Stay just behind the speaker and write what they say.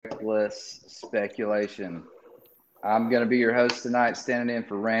worthless speculation. I'm going to be your host tonight, standing in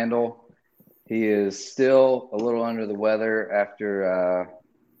for Randall. He is still a little under the weather after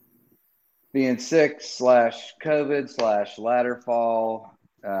being sick / COVID / ladder fall.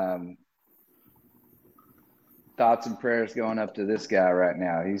 Thoughts and prayers going up to this guy right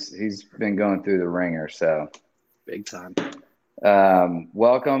now. He's been going through the ringer, so big time.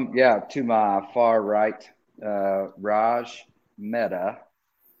 Welcome, to my far right, Raj Mehta.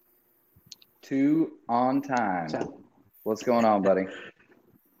 2 on time. What's going on, buddy?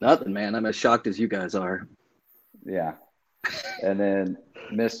 Nothing, man. I'm as shocked as you guys are. Yeah. And then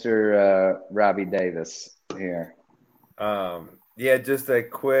Mr. Robbie Davis here. Just a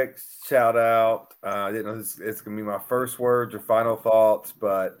quick shout out. I didn't know it's going to be my first words or final thoughts,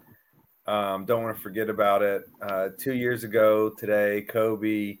 but don't want to forget about it. 2 years ago today,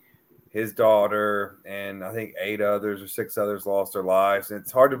 Kobe, his daughter, and I think 8 others or 6 others lost their lives. And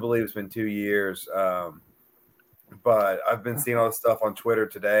it's hard to believe it's been 2 years. But I've been seeing all this stuff on Twitter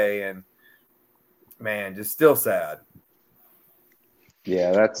today, and man, just still sad.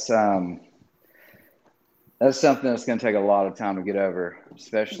 Yeah, that's something that's going to take a lot of time to get over,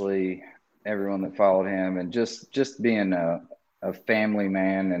 especially everyone that followed him, and just being a family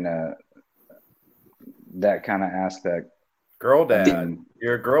man and that kind of aspect. Girl dad.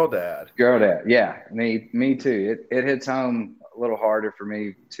 You're a girl dad. Girl dad. Yeah, me too. It hits home a little harder for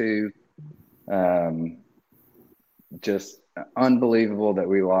me too. Just unbelievable that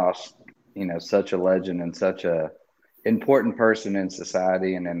we lost, such a legend and such a important person in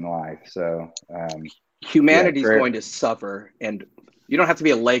society and in life. So humanity's going to suffer, and you don't have to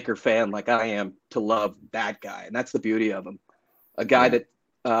be a Laker fan like I am to love that guy, and that's the beauty of him. A guy that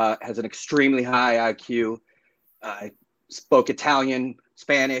has an extremely high IQ, spoke Italian,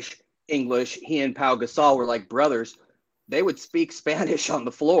 Spanish, English. He and Pau Gasol were like brothers. They would speak Spanish on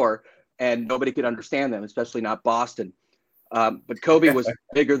the floor, and nobody could understand them, especially not Boston. But Kobe was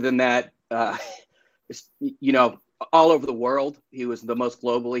bigger than that. All over the world, he was the most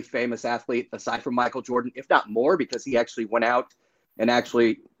globally famous athlete aside from Michael Jordan, if not more, because he actually went out and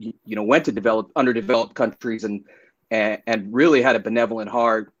went to underdeveloped countries and really had a benevolent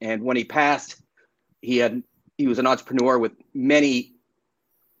heart. And when he passed, he was an entrepreneur with many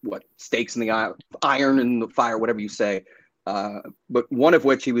stakes in the iron in the fire, whatever you say. But one of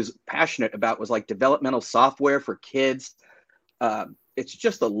which he was passionate about was like developmental software for kids. It's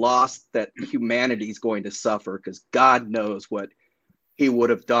just a loss that humanity is going to suffer, because God knows what he would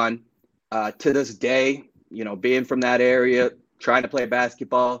have done. To this day, being from that area, trying to play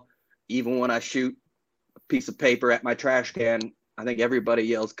basketball, even when I shoot a piece of paper at my trash can, I think everybody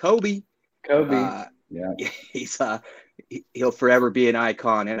yells, Kobe. Kobe. He'll forever be an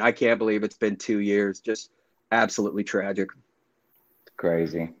icon, and I can't believe it's been 2 years. Just absolutely tragic.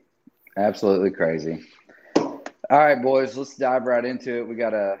 Crazy. Absolutely crazy. All right, boys, let's dive right into it. We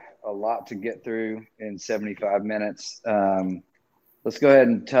got a lot to get through in 75 minutes. Let's go ahead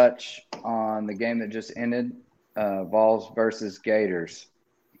and touch on the game that just ended, Vols versus Gators.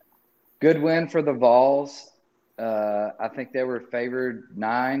 Good win for the Vols. I think they were favored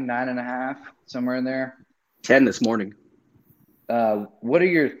 9.5, somewhere in there. 10 this morning. What are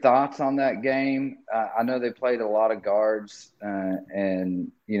your thoughts on that game? I know they played a lot of guards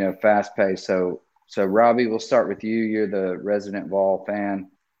and fast paced. So Robbie, we'll start with you. You're the resident Vol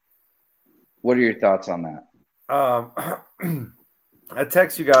fan. What are your thoughts on that? I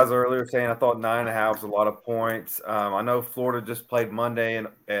texted you guys earlier saying I thought 9.5 was a lot of points. I know Florida just played Monday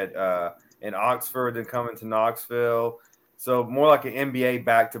in Oxford, then coming to Knoxville, so more like an NBA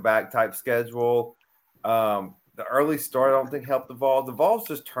back-to-back type schedule. The early start I don't think helped the Vols. The Vols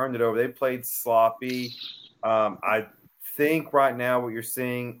just turned it over. They played sloppy. I think right now what you're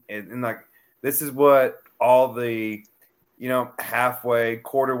seeing and like this is what all the halfway,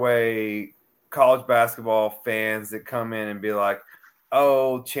 quarter-way college basketball fans that come in and be like,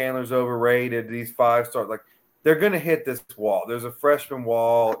 oh, Chandler's overrated, these 5-stars, like they're going to hit this wall. There's a freshman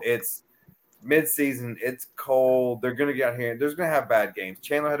wall. It's mid-season. It's cold. They're going to get out here. There's going to have bad games.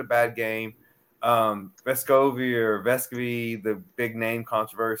 Chandler had a bad game. Vescovy, the big name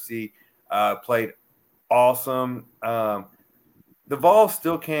controversy, played awesome. The Vols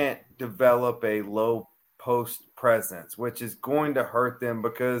still can't develop a low post presence, which is going to hurt them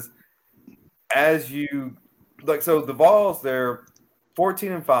because the Vols, they're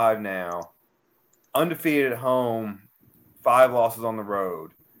 14-5 now, undefeated at home, 5 losses on the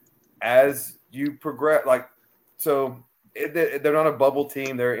road. As you progress, they're not a bubble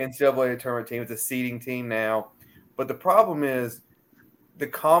team. They're an NCAA tournament team. It's a seeding team now. But the problem is the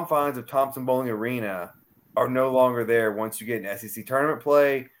confines of Thompson Bowling Arena are no longer there once you get in SEC tournament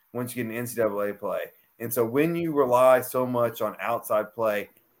play once you get in NCAA play. And so when you rely so much on outside play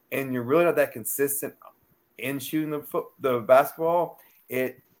and you're really not that consistent in shooting the basketball,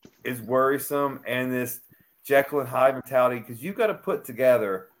 it is worrisome. And this Jekyll and Hyde mentality, because you've got to put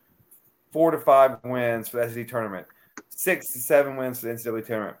together 4 to 5 wins for the SEC tournament, 6 to 7 wins for the NCAA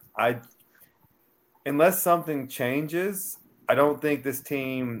tournament. Unless something changes, I don't think this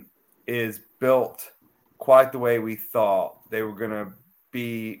team is built quite the way we thought they were going to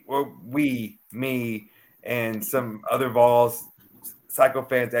be. Well, me, and some other Vols Psycho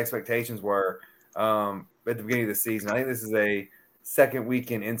fans' expectations were at the beginning of the season. I think this is a second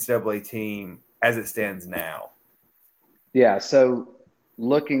weekend NCAA team as it stands now. Yeah, so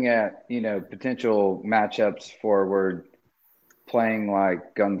looking at, potential matchups forward, playing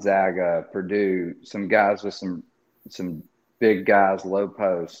like Gonzaga, Purdue, some guys with some big guys, low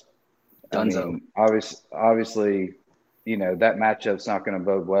post. Dunzo. I mean, obviously, that matchup's not going to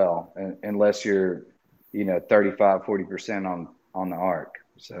bode well unless you're, 35, 40% on the arc.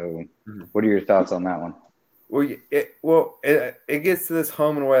 So what are your thoughts on that one? Well, it gets to this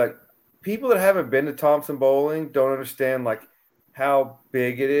home and away. Like, people that haven't been to Thompson Bowling don't understand like how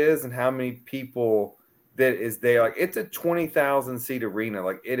big it is and how many people that is there. Like, it's a 20,000 seat arena.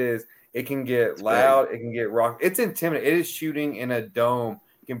 Like, it is. It can get loud. It can get rock. It's intimidating. It is shooting in a dome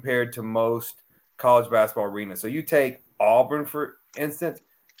compared to most college basketball arenas. So you take Auburn, for instance,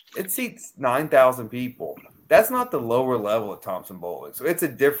 it seats 9,000 people. That's not the lower level at Thompson Bowling. So it's a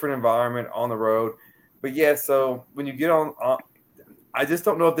different environment on the road. But yeah, so when you get on, I just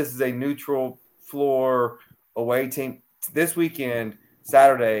don't know if this is a neutral floor away team. This weekend,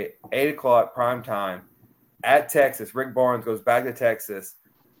 Saturday, 8 o'clock prime time at Texas. Rick Barnes goes back to Texas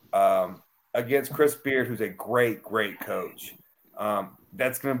against Chris Beard, who's a great, great coach.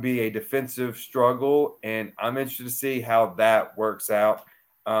 That's going to be a defensive struggle, and I'm interested to see how that works out.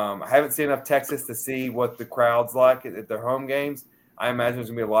 I haven't seen enough Texas to see what the crowd's like at their home games. I imagine there's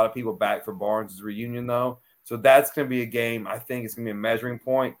going to be a lot of people back for Barnes' reunion, though. So that's going to be a game. I think it's going to be a measuring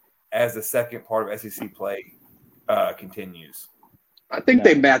point as the second part of SEC play continues. I think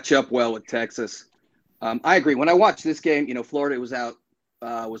they match up well with Texas. I agree. When I watched this game, Florida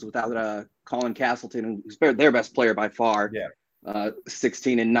was without Colin Castleton, who's their best player by far. Yeah.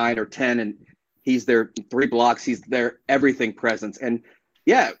 16 and 9 or 10, and he's their 3 blocks. He's their everything presence. And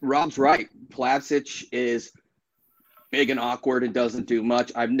yeah, Rob's right. Plavsic is big and awkward and doesn't do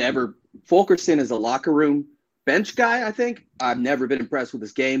much. Fulkerson is a locker room bench guy, I think. I've never been impressed with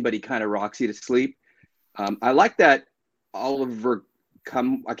his game, but he kind of rocks you to sleep. I like that Oliver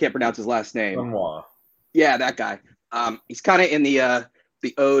I can't pronounce his last name. Cunwa. Yeah, that guy. He's kind of in the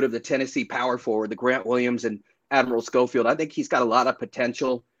ode of the Tennessee power forward, the Grant Williams and Admiral Schofield. I think he's got a lot of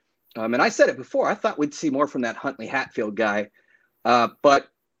potential. And I said it before, I thought we'd see more from that Huntley Hatfield guy. But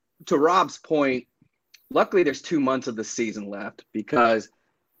to Rob's point, luckily there's 2 months of the season left because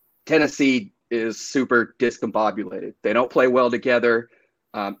Tennessee is super discombobulated. They don't play well together.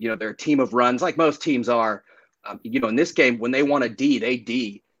 They're a team of runs like most teams are. In this game, when they want to D, they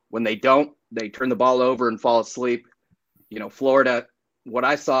D. When they don't, they turn the ball over and fall asleep. Florida, what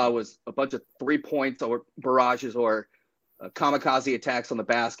I saw was a bunch of 3 points or barrages or kamikaze attacks on the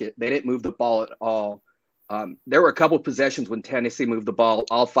basket. They didn't move the ball at all. There were a couple of possessions when Tennessee moved the ball.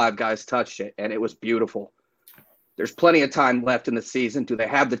 All 5 guys touched it, and it was beautiful. There's plenty of time left in the season. Do they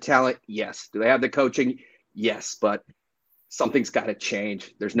have the talent? Yes. Do they have the coaching? Yes. But something's got to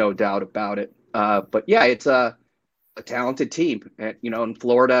change. There's no doubt about it. But yeah, it's a talented team. And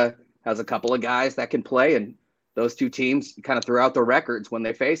Florida has a couple of guys that can play, and those 2 teams kind of throw out the records when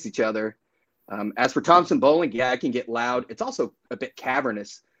they face each other. As for Thompson Bowling, yeah, it can get loud. It's also a bit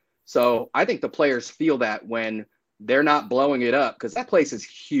cavernous. So I think the players feel that when they're not blowing it up, because that place is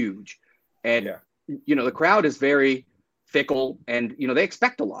huge. And, the crowd is very fickle and, they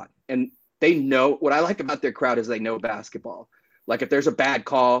expect a lot. And they know what I like about their crowd is they know basketball. Like if there's a bad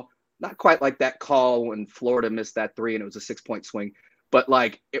call, not quite like that call when Florida missed that 3 and it was a 6-point swing. But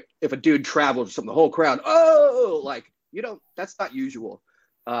like if a dude travels or something, the whole crowd, that's not usual.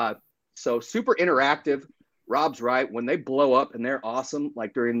 So super interactive. Rob's right. When they blow up and they're awesome,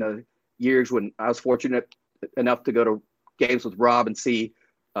 like during the years when I was fortunate enough to go to games with Rob and see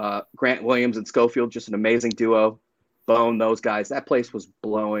Grant Williams and Schofield, just an amazing duo. Bone, those guys. That place was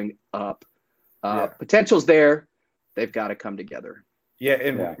blowing up. Potential's there. They've got to come together. Yeah,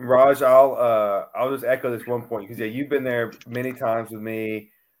 and Raj, I'll just echo this one point because you've been there many times with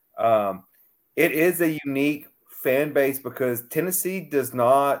me. It is a unique fan base because Tennessee does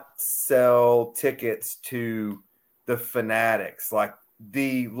not sell tickets to the fanatics. Like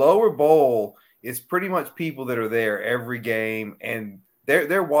the lower bowl is pretty much people that are there every game, and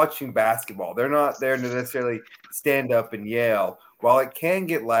they're watching basketball. They're not there to necessarily stand up and yell. While it can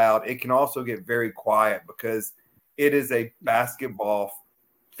get loud, it can also get very quiet because it is a basketball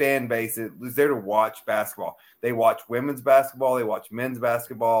fan base that is there to watch basketball. They watch women's basketball. They watch men's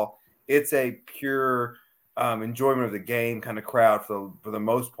basketball. It's a pure enjoyment of the game kind of crowd for the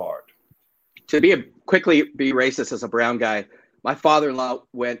most part. To quickly be racist as a brown guy, my father-in-law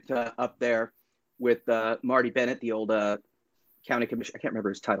went up there with Marty Bennett, the old county commissioner. I can't remember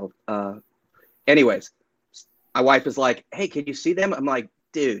his title. Anyways, my wife is like, "Hey, can you see them?" I'm like,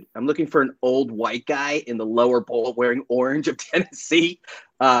 "Dude, I'm looking for an old white guy in the lower bowl wearing orange of Tennessee."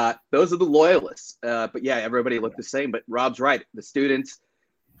 Those are the loyalists. But yeah, everybody looked the same. But Rob's right. The students,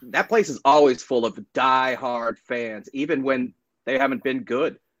 that place is always full of die-hard fans, even when they haven't been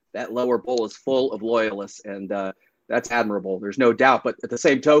good. That lower bowl is full of loyalists, and that's admirable. There's no doubt. But at the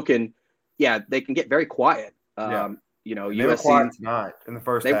same token, yeah, they can get very quiet. You know, they were USC quiet tonight in the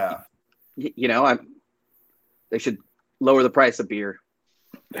first half. You know, they should lower the price of beer.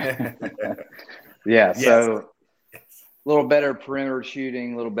 Yeah, so a little better perimeter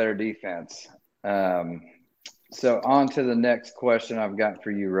shooting, a little better defense. So on to the next question I've got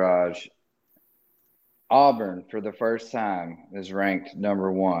for you, Raj. Auburn, for the first time, is ranked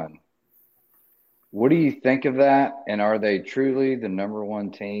number 1. What do you think of that, and are they truly the number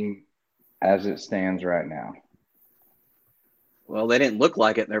 1 team as it stands right now? Well, they didn't look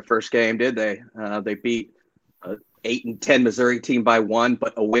like it in their first game, did they? They beat 8-10 Missouri team by 1,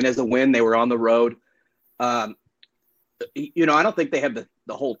 but a win is a win. They were on the road. You know, I don't think they have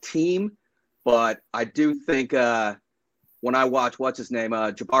the whole team, but I do think when I watch, what's his name,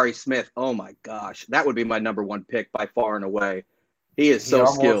 Jabari Smith, oh my gosh, that would be my number 1 pick by far and away. He is so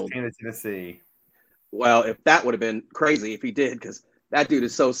skilled. Came to Tennessee. Well, if that would have been crazy if he did, because that dude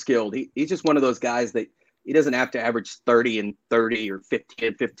is so skilled. He's just one of those guys that he doesn't have to average 30 and 30 or 50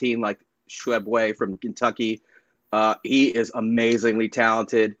 and 15 like Schwebway from Kentucky. He is amazingly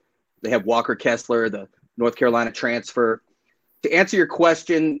talented. They have Walker Kessler, the North Carolina transfer. To answer your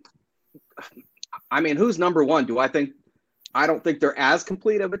question, I mean, who's number 1? I don't think they're as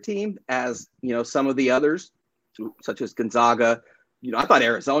complete of a team as, you know, some of the others, such as Gonzaga. You know, I thought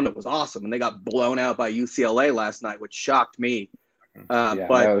Arizona was awesome, and they got blown out by UCLA last night, which shocked me. But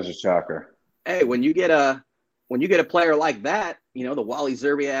that was a shocker. Hey, when you get a player like that, you know, the Wally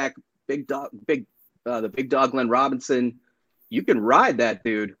Zerbiak, the big dog Glenn Robinson, you can ride that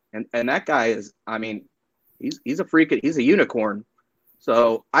dude. And that guy is, I mean, he's a freak. He's a unicorn.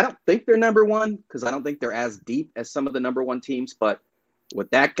 So I don't think they're number 1 because I don't think they're as deep as some of the number 1 teams. But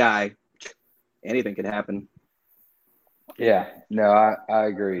with that guy, anything can happen. Yeah, no, I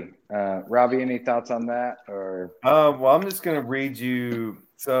agree. Robbie, any thoughts on that? Or well, I'm just going to read you.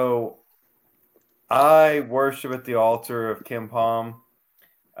 So I worship at the altar of Ken Palm.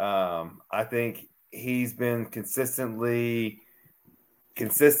 I think he's been consistent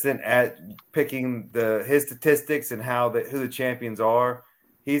at picking his statistics and who the champions are.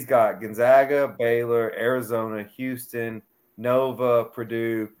 He's got Gonzaga, Baylor, Arizona, Houston, Nova,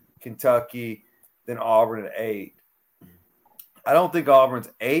 Purdue, Kentucky, then Auburn at 8. I don't think Auburn's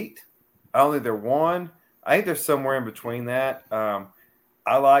 8. I don't think they're 1. I think they're somewhere in between that.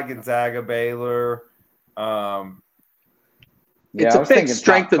 I like Gonzaga, Baylor. It's a big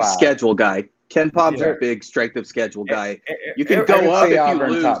strength of schedule guy. Ken Palm's a big strength of schedule guy. You can go up if you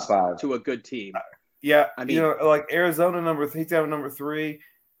lose to a good team. Yeah, I mean, you know, like Arizona he's got number 3.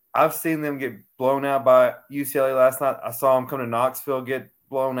 I've seen them get blown out by UCLA last night. I saw them come to Knoxville get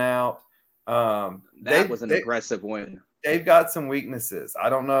blown out. That was an aggressive win. They've got some weaknesses. I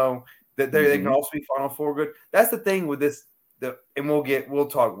don't know that they can also be Final Four good. That's the thing with this. And we'll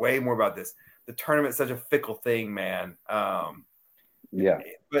talk way more about this. The tournament's such a fickle thing, man. Yeah,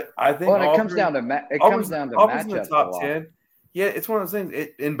 but I think it comes down to matchups. In the top 10. Yeah, it's one of those things.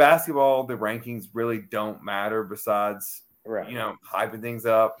 In basketball, the rankings really don't matter. Besides, you know, hyping things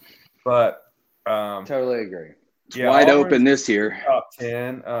up. But totally agree. It's wide open this year. Top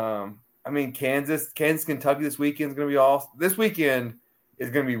 10. I mean, Kansas, Kentucky this weekend is going to be awesome. This weekend is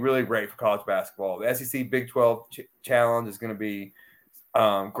going to be really great for college basketball. The SEC Big 12 Challenge is going to be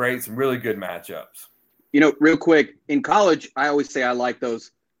great. Some really good matchups. You know, real quick, in college, I always say I like those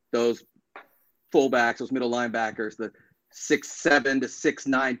fullbacks, those middle linebackers, the 6'7" to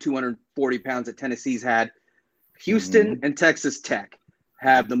 6'9", 240 pounds that Tennessee's had. Houston and Texas Tech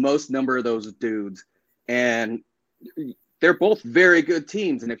have the most number of those dudes. And they're both very good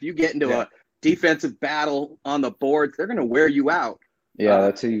teams. And if you get into a defensive battle on the boards, they're going to wear you out. Yeah,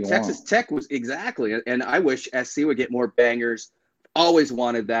 that's who you Texas want. Tech was exactly. And I wish SC would get more bangers. Always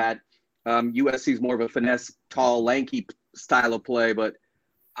wanted that. USC is more of a finesse, tall, lanky style of play, but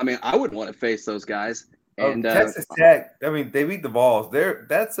I mean, I wouldn't want to face those guys. And Texas Tech, I mean, they beat the Vols.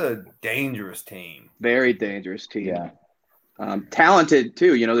 That's a dangerous team. Very dangerous team. Yeah. Talented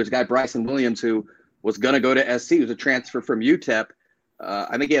too. You know, there's a guy, Bryson Williams, who was going to go to SC. He was a transfer from UTEP.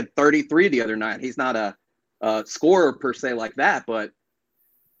 I think he had 33 the other night. He's not a scorer per se like that, but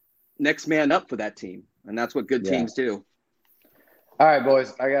next man up for that team. And that's what good teams do. All right,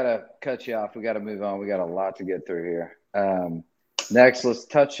 boys, I got to cut you off. We got to move on. We got a lot to get through here. Next, let's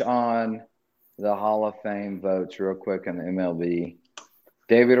touch on the Hall of Fame votes real quick on the MLB.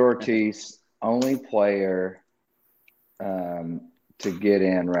 David Ortiz, only player to get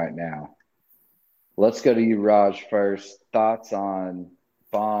in right now. Let's go to you, Raj, first. Thoughts on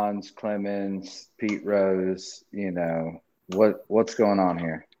Bonds, Clemens, Pete Rose, you know, what's going on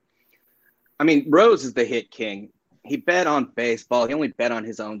here? I mean, Rose is the hit king. He bet on baseball. He only bet on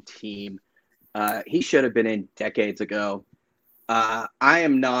his own team. He should have been in decades ago. I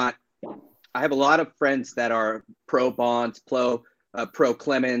am not. I have a lot of friends that are pro Bonds, pro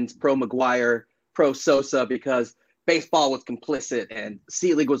Clemens, pro McGuire, pro Sosa, because baseball was complicit and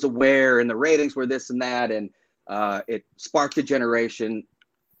Selig was aware and the ratings were this and that, and it sparked a generation.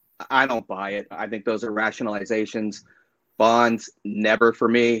 I don't buy it. I think those are rationalizations. Bonds, never for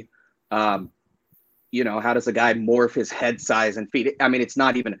me. You know, how does a guy morph his head size and feet? I mean, it's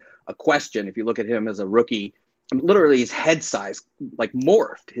not even a question. If you look at him as a rookie, I mean, literally his head size like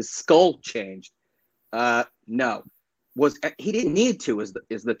morphed, his skull changed. No, he didn't need to is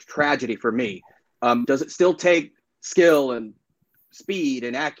the tragedy for me. Does it still take skill and speed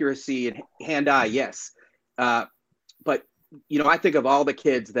and accuracy and hand-eye? Yes. But, you know, I think of all the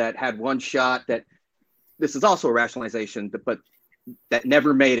kids that had one shot that this is also a rationalization, but that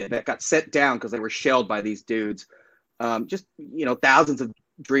never made it, that got set down because they were shelled by these dudes. Just, you know, thousands of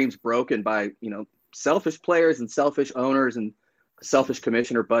dreams broken by, you know, selfish players and selfish owners and selfish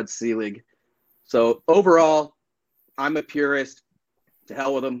commissioner Bud Selig. So overall, I'm a purist. To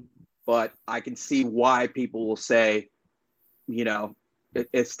hell with them. But I can see why people will say, you know,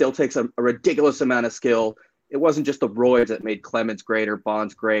 it still takes a ridiculous amount of skill. It wasn't just the roids that made Clemens great or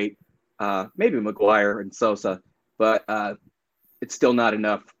Bonds great. Maybe McGuire and Sosa, but it's still not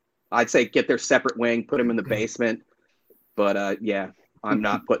enough. I'd say get their separate wing, put them in the basement. But yeah, I'm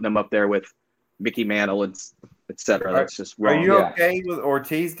not putting them up there with Mickey Mantle and et cetera. That's just wrong. Are you okay with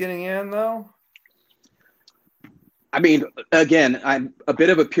Ortiz getting in though? I mean, again, I'm a bit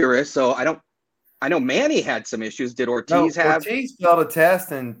of a purist, so I know Manny had some issues. Did Ortiz have? Ortiz failed a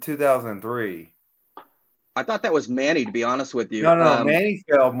test in 2003. I thought that was Manny, to be honest with you. No. Manny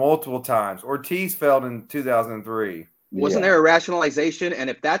failed multiple times. Ortiz failed in 2003. Wasn't there a rationalization? And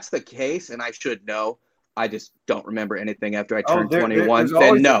if that's the case, and I should know, I just don't remember anything after I turned 21. There's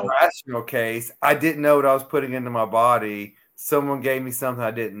always a rational case. I didn't know what I was putting into my body. Someone gave me something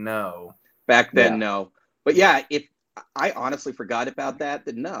I didn't know. Back then, no. But yeah, if I honestly forgot about that,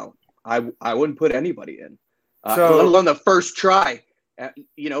 then no. I wouldn't put anybody in, let alone the first try.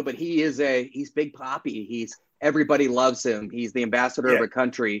 You know, but he's Big Papi. Everybody loves him. He's the ambassador of a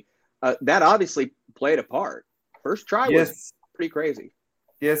country. That obviously played a part. First try was pretty crazy.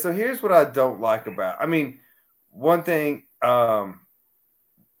 Yeah. So here's what I don't like about. I mean, one thing. I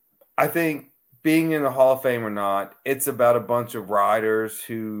think being in the Hall of Fame or not, it's about a bunch of riders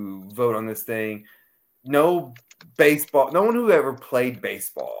who vote on this thing. No one who ever played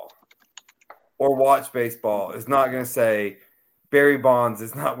baseball or watched baseball is not going to say Barry Bonds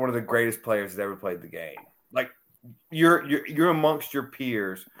is not one of the greatest players that ever played the game. Like you're amongst your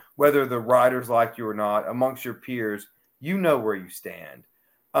peers, whether the riders like you or not, amongst your peers, you know where you stand.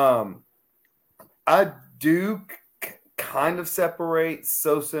 I do kind of separate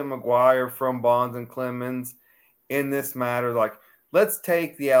Sosa and McGuire from Bonds and Clemens in this matter. Like, let's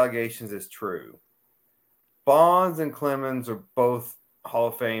take the allegations as true. Bonds and Clemens are both Hall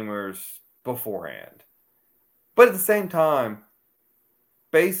of Famers beforehand. But at the same time,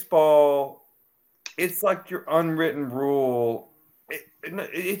 baseball, it's like your unwritten rule.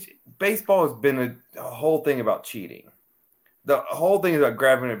 Baseball has been a whole thing about cheating. The whole thing is about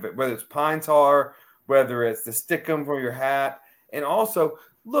grabbing it, whether it's pine tar, whether it's the stickum from your hat. And also,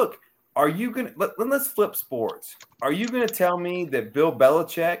 look, are you going to – let's flip sports. Are you going to tell me that Bill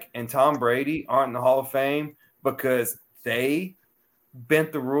Belichick and Tom Brady aren't in the Hall of Fame because they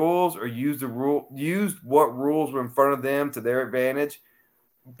bent the rules or used what rules were in front of them to their advantage?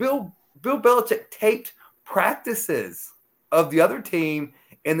 Bill Belichick taped practices of the other team,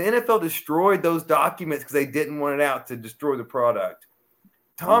 and the NFL destroyed those documents because they didn't want it out to destroy the product.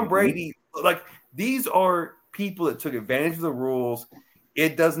 Tom Brady, like, these are people that took advantage of the rules.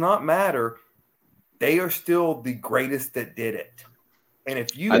 It does not matter. they are still the greatest that did it. And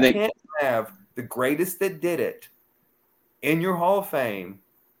if you can't have the greatest that did it in your Hall of Fame,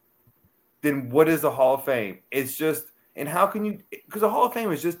 then what is a Hall of Fame? It's just, and how can you, because a Hall of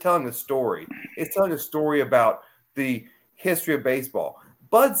Fame is just telling a story. It's telling a story about the history of baseball.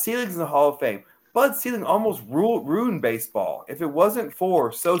 Bud Selig's in the Hall of Fame. Bud Selig almost ruined baseball. If it wasn't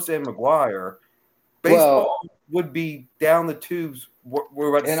for Sosa and McGuire, baseball would be down the tubes.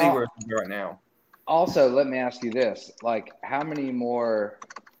 We're about to see where it's right now. Also, let me ask you this. Like, how many more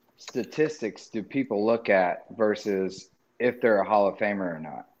statistics do people look at versus if they're a Hall of Famer or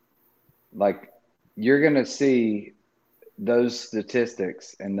not? Like, you're going to see those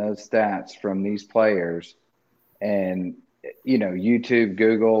statistics and those stats from these players and, YouTube,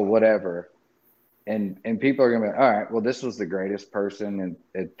 Google, whatever. And people are going to be, all right, well, this was the greatest person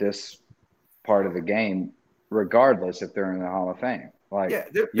at this part of the game, regardless if they're in the Hall of Fame. Like,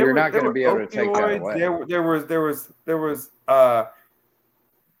 you're not going to be able to take that away. There was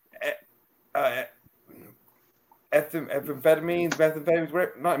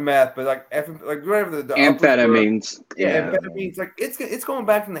methamphetamines, not meth, but like whatever the amphetamines. Amphetamines. Like it's going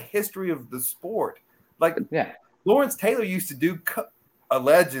back in the history of the sport. Like Lawrence Taylor used to do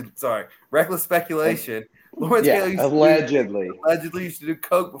reckless speculation. Lawrence Taylor allegedly used to do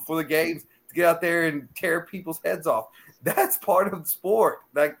coke before the games to get out there and tear people's heads off. That's part of the sport.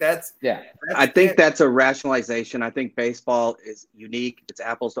 Like that's I think that's a rationalization. I think baseball is unique. It's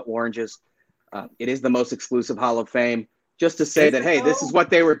apples to oranges. It is the most exclusive Hall of Fame. Just to say that, hey, this is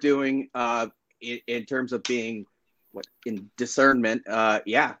what they were doing in terms of being in discernment.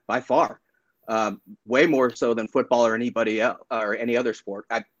 By far, way more so than football or anybody else or any other sport.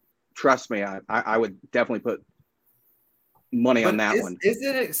 Trust me, I would definitely put money on that one. Is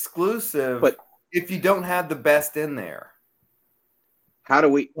it exclusive? But if you don't have the best in there, how do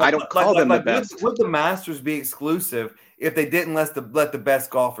we? I don't call them the best. Would the Masters be exclusive if they didn't let the best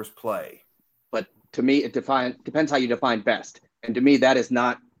golfers play? But to me, it depends how you define best. And to me, that is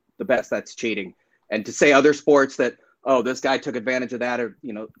not the best. That's cheating. And to say other sports that, oh, this guy took advantage of that, or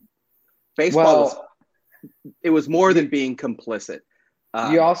baseball, it was more than being complicit.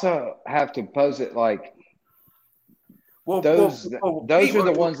 You also have to pose it like. Those are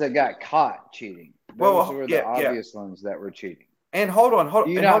the ones that got caught cheating. Those were the obvious ones that were cheating. And hold on.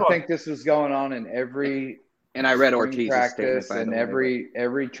 Do you not think this was going on in every and I read Ortiz's practice and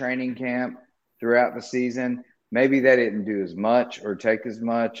every training camp throughout the season? Maybe they didn't do as much or take as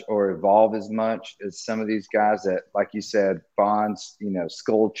much or evolve as much as some of these guys that, like you said, Bonds,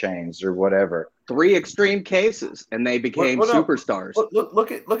 skull chains or whatever. 3 extreme cases, and they became superstars.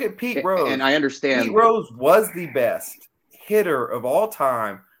 Look at Pete Rose. And I understand. Pete Rose was the best hitter of all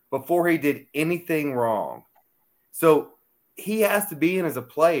time before he did anything wrong. So he has to be in as a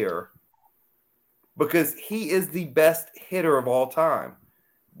player because he is the best hitter of all time.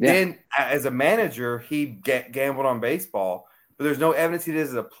 Yeah. Then as a manager, he gambled on baseball, but there's no evidence he did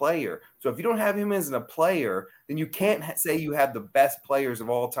as a player. So if you don't have him as a player, then you can't say you have the best players of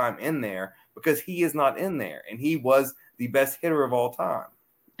all time in there because he is not in there, and he was the best hitter of all time.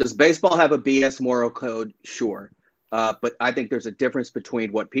 Does baseball have a BS moral code? Sure. But I think there's a difference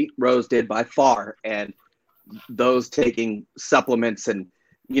between what Pete Rose did by far and those taking supplements. And,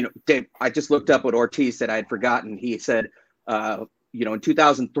 Dave, I just looked up what Ortiz said. I had forgotten. He said, in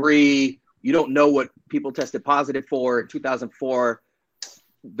 2003, you don't know what people tested positive for. In 2004,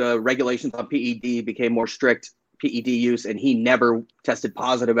 the regulations on PED became more strict, PED use, and he never tested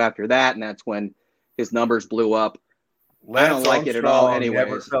positive after that. And that's when his numbers blew up. I don't like it at all. Anyways,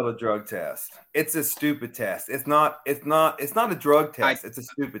 never failed a drug test. It's a stupid test. It's not a drug test. It's a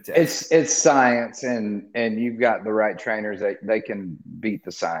stupid test. It's science, and you've got the right trainers that they can beat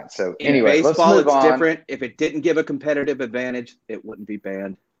the science. So anyway, baseball, let's move on. Different. If it didn't give a competitive advantage, it wouldn't be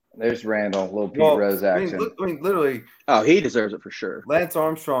banned. There's Randall, little Pete Rose action. Literally. Oh, he deserves it for sure. Lance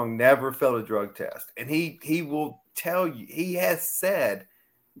Armstrong never failed a drug test, and he will tell you. He has said.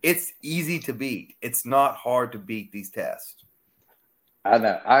 It's easy to beat. It's not hard to beat these tests. I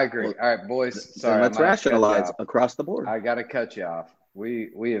know. I agree. All right, boys. Sorry. Let's rationalize across the board. I got to cut you off.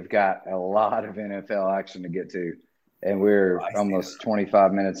 We have got a lot of NFL action to get to, and we're almost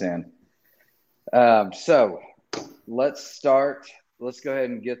 25 minutes in. So let's start. Let's go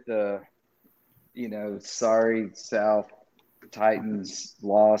ahead and get the, sorry South Titans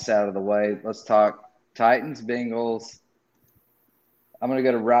loss out of the way. Let's talk Titans, Bengals. I'm going to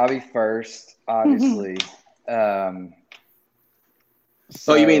go to Robbie first, obviously. You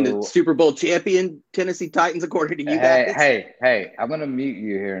mean the Super Bowl champion Tennessee Titans, according to you guys? Hey, I'm going to mute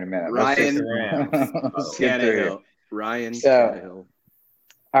you here in a minute. Ryan Tannehill.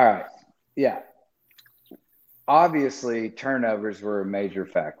 All right. Yeah. obviously turnovers were a major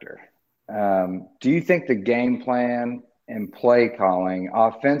factor. Do you think the game plan and play calling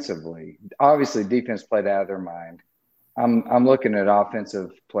offensively, obviously defense played out of their mind. I'm looking at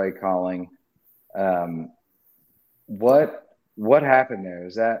offensive play calling. What happened there?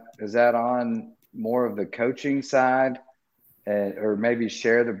 Is that on more of the coaching side, or maybe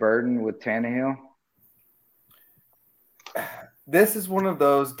share the burden with Tannehill? This is one of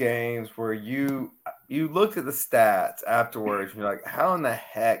those games where you look at the stats afterwards and you're like, how in the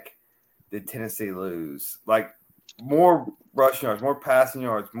heck did Tennessee lose? Like, more rushing yards, more passing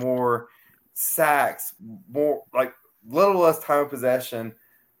yards, more sacks, more like little less time of possession.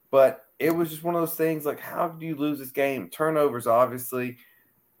 But it was just one of those things like, how do you lose this game? Turnovers, obviously.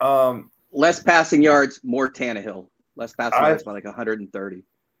 Less passing yards, more Tannehill. Less passing yards by like 130.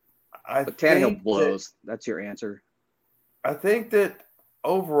 But Tannehill blows. That's your answer. I think that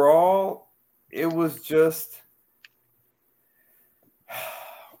overall it was just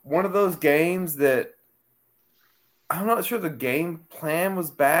one of those games that I'm not sure the game plan was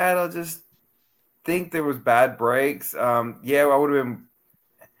bad. I just think there was bad breaks. I would have been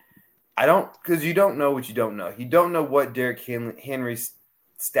 – because you don't know what you don't know. You don't know what Derrick Henry's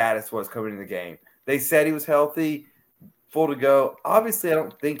status was coming into the game. They said he was healthy, full to go. Obviously, I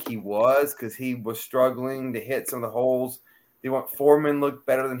don't think he was because he was struggling to hit some of the holes. Foreman looked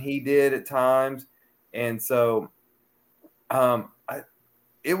better than he did at times. And so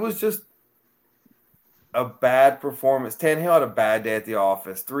it was just a bad performance. Tannehill had a bad day at the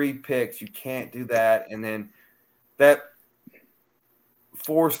office. 3 picks. You can't do that. And then that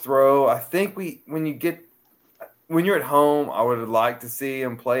forced throw, I think when you're at home, I would have liked to see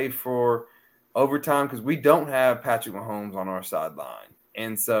him play for overtime because we don't have Patrick Mahomes on our sideline.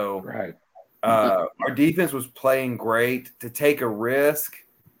 And so right. Our defense was playing great. To take a risk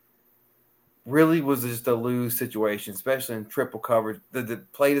really was just a lose situation, especially in triple coverage. The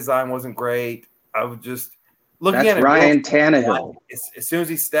play design wasn't great. I was just looking at it. Ryan Tannehill. As soon as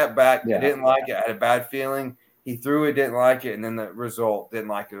he stepped back, Yeah. I didn't like it. I had a bad feeling. He threw it, didn't like it, and then the result didn't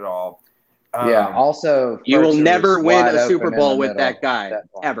like it at all. Also, you will never win a Super Bowl with that guy,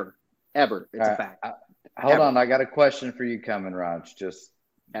 ever. It's a fact. Hold on, I got a question for you coming, Raj.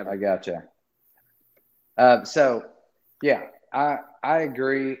 I got you. I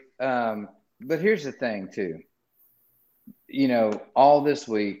agree. But here's the thing, too. All this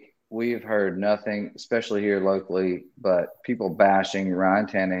week we've heard nothing, especially here locally, but people bashing Ryan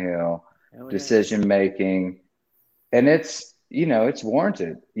Tannehill, decision making, and it's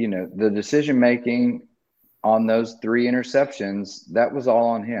warranted. The decision making on those 3 interceptions, that was all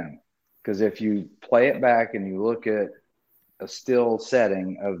on him. Because if you play it back and you look at a still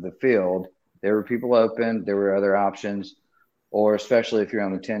setting of the field, there were people open, there were other options, or especially if you're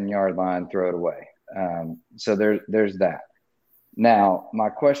on the 10-yard line, throw it away. So there's that. Now, my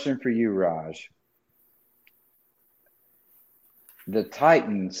question for you, Raj. The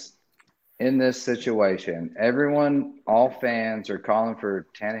Titans in this situation, all fans are calling for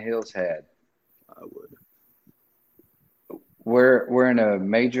Tannehill's head. I would. We're in a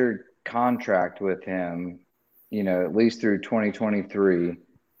major contract with him, at least through 2023.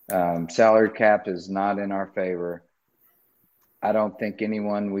 Salary cap is not in our favor. I don't think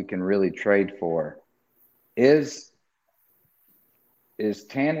anyone we can really trade for. Is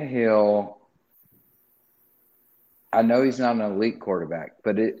Tannehill, I know he's not an elite quarterback,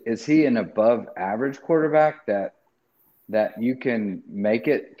 but is he an above average quarterback that you can make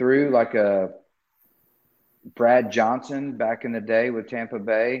it through, like a Brad Johnson back in the day with Tampa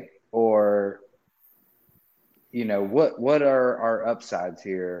Bay? Or what are our upsides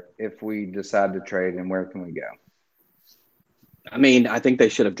here if we decide to trade, and where can we go? I mean, I think they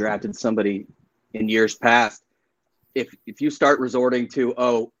should have drafted somebody in years past. If you start resorting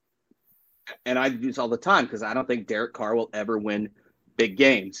to, and I do this all the time because I don't think Derek Carr will ever win big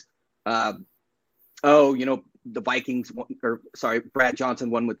games. The Vikings, Brad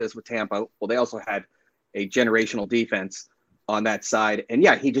Johnson won with Tampa. Well, they also had a generational defense on that side. And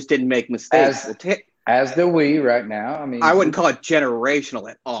yeah, he just didn't make mistakes. As do we right now. I mean, I wouldn't call it generational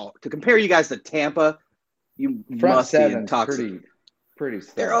at all. To compare you guys to Tampa, you must be intoxicated. Pretty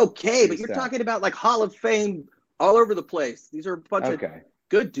stout. They're okay, but you're talking about like Hall of Fame all over the place. These are a bunch of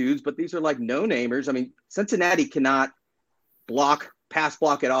good dudes, but these are like no-namers. I mean, Cincinnati cannot pass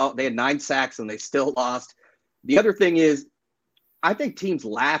block at all. They had 9 sacks and they still lost. The other thing is, I think teams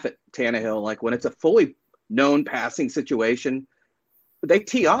laugh at Tannehill. Like when it's a fully known passing situation, they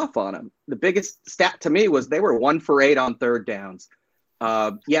tee off on him. The biggest stat to me was they were 1 for 8 on third downs.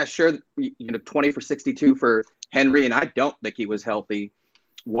 20 for 62 for Henry, and I don't think he was healthy.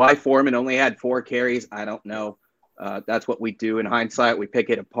 Why Foreman only had 4 carries, I don't know. That's what we do in hindsight. We pick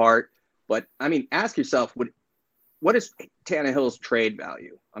it apart. But, I mean, ask yourself, what is Tannehill's trade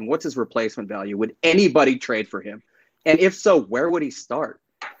value? What's his replacement value? Would anybody trade for him? And if so, where would he start?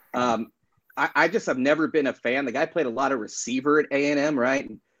 I just have never been a fan. The guy played a lot of receiver at A&M, right?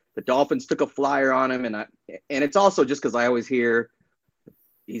 And the Dolphins took a flyer on him. And it's also just because I always hear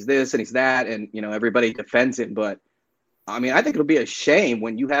he's this and he's that, and, you know, everybody defends him. But, I mean, I think it'll be a shame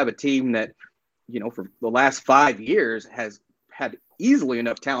when you have a team that, you know, for the last 5 years has had easily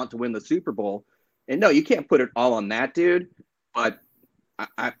enough talent to win the Super Bowl. And no, you can't put it all on that dude. But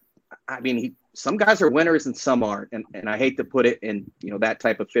I mean, some guys are winners and some aren't. And I hate to put it in, you know, that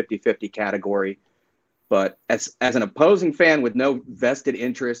type of 50-50 category. But as an opposing fan with no vested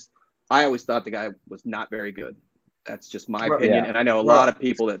interest, I always thought the guy was not very good. That's just my opinion. Yeah. And I know a lot of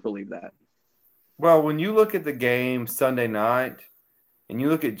people that believe that. Well, when you look at the game Sunday night and you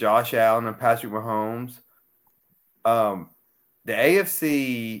look at Josh Allen and Patrick Mahomes, the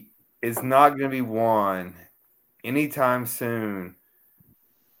AFC is not going to be won anytime soon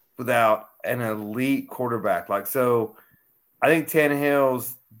without an elite quarterback. So I think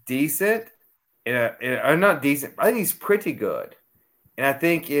Tannehill's decent. Not decent. I think he's pretty good. And I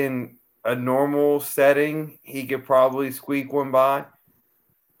think in a normal setting, he could probably squeak one by.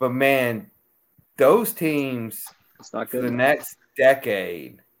 But, man, those teams for the next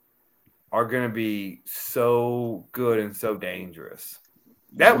decade are going to be so good and so dangerous.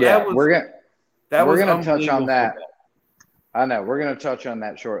 We're going to touch on that. I know. We're going to touch on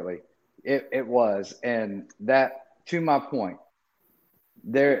that shortly. It was. And that, to my point,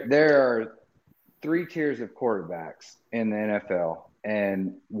 there are 3 tiers of quarterbacks in the NFL.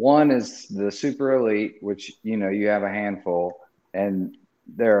 And one is the super elite, which, you know, you have a handful. And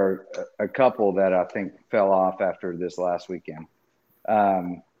there are a couple that I think fell off after this last weekend.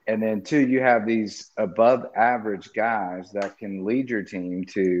 And then 2, you have these above average guys that can lead your team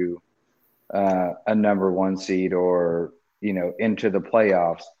to a number 1 seed or, you know, into the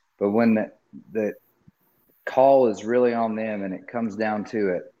playoffs. But when the call is really on them and it comes down to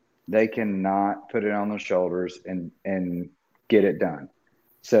it, they cannot put it on their shoulders and get it done.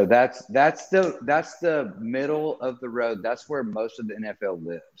 So that's the middle of the road. That's where most of the NFL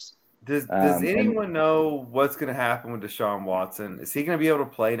lives. Does anyone know what's going to happen with Deshaun Watson? Is he going to be able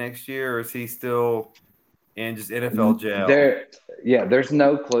to play next year, or is he still in just NFL jail? There's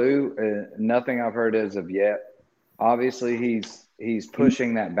no clue. Nothing I've heard as of yet. Obviously, he's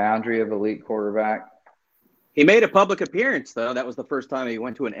pushing that boundary of elite quarterback. He made a public appearance, though. That was the first time he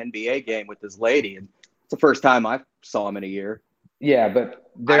went to an NBA game with his lady, and it's the first time I saw him in a year. Yeah,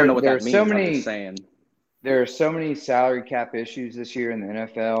 but I don't know what that means. I'm just saying. There are so many salary cap issues this year in the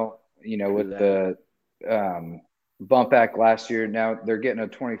NFL. You know, with the bump back last year, now they're getting a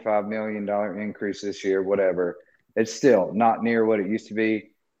 $25 million increase this year, whatever. It's still not near what it used to be.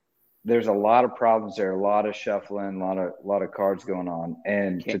 There's a lot of problems there, a lot of shuffling, a lot of cards going on.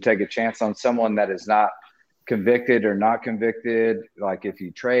 And to take a chance on someone that is not convicted or not convicted, like if you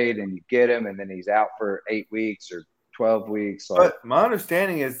trade and you get him and then he's out for 8 weeks or 12 weeks. But my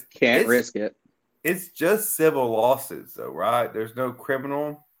understanding is can't risk it. It's just civil lawsuits, though, right? There's no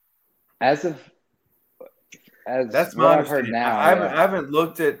criminal. As that's my understanding. Now, I haven't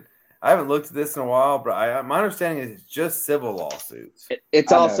looked at this in a while, but my understanding is it's just civil lawsuits.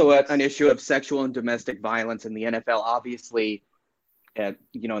 It's also an issue of sexual and domestic violence in the NFL, obviously.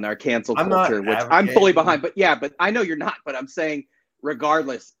 You know, in our cancel culture, which I'm fully behind. But I know you're not. But I'm saying,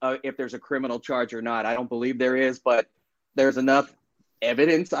 regardless of if there's a criminal charge or not, I don't believe there is. But there's enough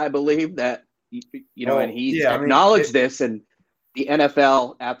evidence, I believe, that you know, and he's acknowledged this, and the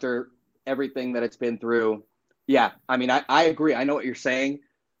NFL after everything that it's been through. Yeah, I mean, I agree. I know what you're saying.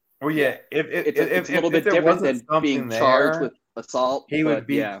 Well, yeah, if it's a little bit different than being charged with assault, he would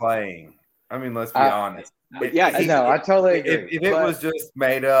be playing. I mean, let's be honest. But I totally agree. If it was just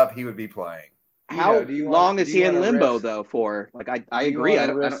made up, he would be playing. How long is he in limbo though? For like, I agree. I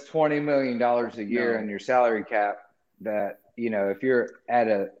don't risk $20 million a year on your salary cap. That, you know, if you're at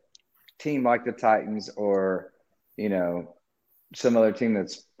a team like the Titans or, you know, some other team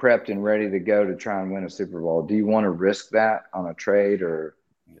that's prepped and ready to go to try and win a Super Bowl, do you want to risk that on a trade or,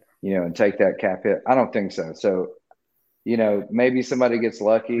 you know, and take that cap hit? I don't think so. So, you know, maybe somebody gets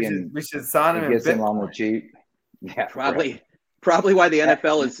lucky we should sign him and gets him on the cheap. Yeah, probably why the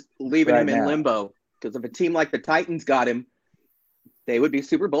NFL is leaving him in limbo. Because if a team like the Titans got him, they would be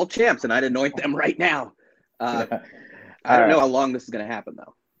Super Bowl champs, and I'd anoint them right now. I don't know how long this is going to happen,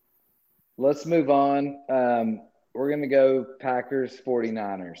 though. Let's move on. We're going to go Packers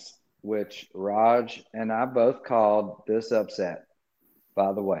 49ers, which Raj and I both called this upset.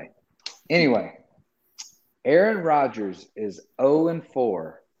 by the way. Anyway, Aaron Rodgers is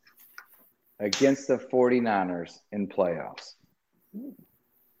 0-4 against the 49ers in playoffs.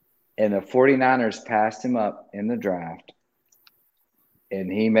 And the 49ers passed him up in the draft.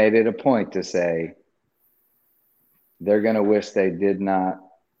 And he made it a point to say they're going to wish they did not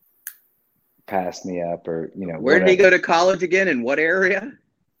pass me up or, Where whatever. did he go to college again? In what area?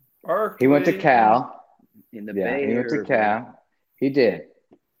 He went to Cal. In the Bay Area. He went to Cal. He did.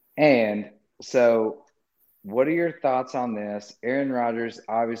 And so what are your thoughts on this? Aaron Rodgers,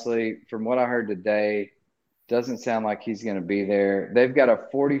 obviously, from what I heard today, doesn't sound like he's going to be there. They've got a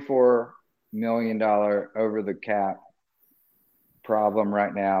 $44 million over the cap problem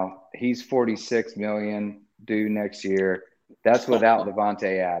right now. He's $46 million due next year. That's without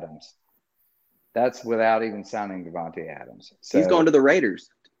Devontae Adams. That's without even signing Devontae Adams. So he's going to the Raiders.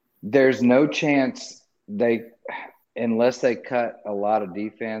 There's no chance unless they cut a lot of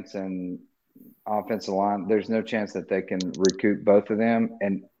defense and offensive line, there's no chance that they can recoup both of them.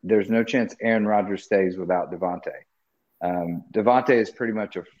 And there's no chance Aaron Rodgers stays without Devontae. Devontae is pretty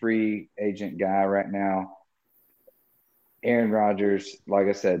much a free agent guy right now. Aaron Rodgers, like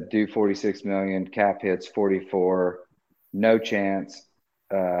I said, due $46 million, cap hits 44, no chance.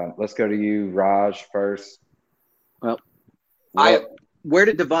 Let's go to you, Raj, first. Well, where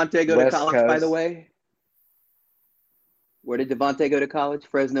did Devontae go to college, by the way? Where did Devontae go to college?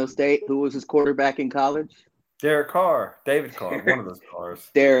 Fresno State. Who was his quarterback in college? Derek Carr. David Carr. One of those cars.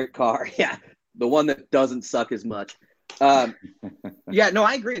 Derek Carr. Yeah. The one that doesn't suck as much. Yeah, no,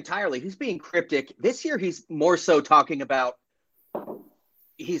 I agree entirely. He's being cryptic. This year, he's more so talking about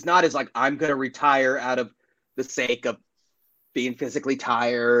he's not as like, I'm going to retire out of the sake of being physically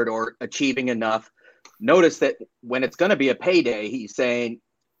tired or achieving enough. Notice that when it's going to be a payday, he's saying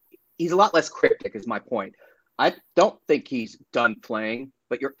he's a lot less cryptic is my point. I don't think he's done playing,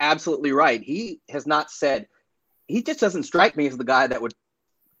 but you're absolutely right. He has not said – he just doesn't strike me as the guy that would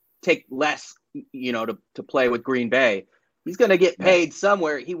take less, to play with Green Bay. He's going to get paid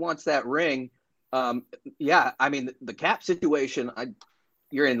somewhere. He wants that ring. Yeah, I mean, the cap situation,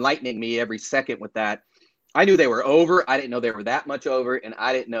 you're enlightening me every second with that. I knew they were over. I didn't know they were that much over, and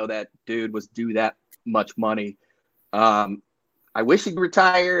I didn't know that dude was due that much money. I wish he'd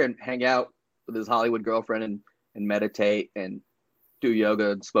retire and hang out with his Hollywood girlfriend and meditate and do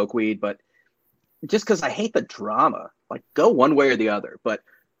yoga and smoke weed, but just because I hate the drama, like go one way or the other. But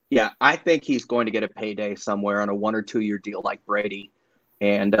yeah, I think he's going to get a payday somewhere on a 1 or 2 year deal like Brady,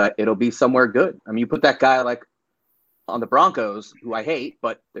 and it'll be somewhere good. I mean, you put that guy like on the Broncos, who I hate,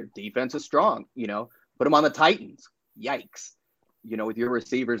 but their defense is strong. Put him on the Titans. Yikes! With your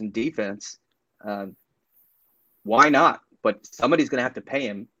receivers and defense, why not? But somebody's going to have to pay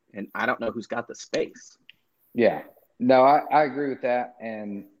him, and I don't know who's got the space. Yeah, no, I agree with that.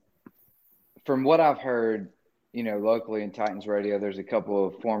 And from what I've heard, locally in Titans radio, there's a couple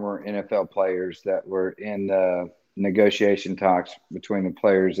of former NFL players that were in the negotiation talks between the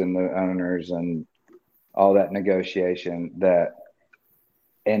players and the owners and all that negotiation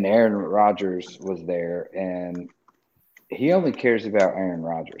and Aaron Rodgers was there, and he only cares about Aaron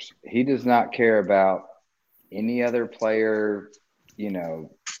Rodgers. He does not care about any other player,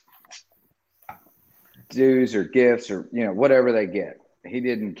 dues or gifts or, whatever they get. He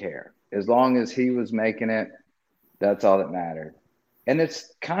didn't care. As long as he was making it, that's all that mattered. And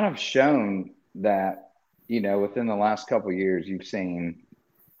it's kind of shown that, within the last couple of years, you've seen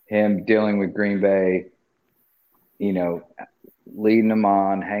him dealing with Green Bay, leading them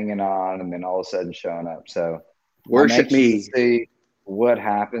on, hanging on, and then all of a sudden showing up. So worship me. To see what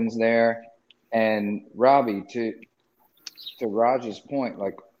happens there. And Robbie, to Raj's point,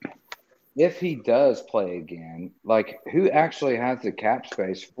 like, if he does play again, like who actually has the cap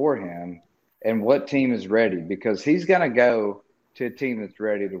space for him and what team is ready? Because he's going to go to a team that's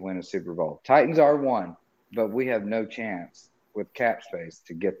ready to win a Super Bowl. Titans are one, but we have no chance with cap space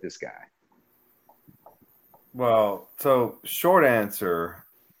to get this guy. Well, so short answer.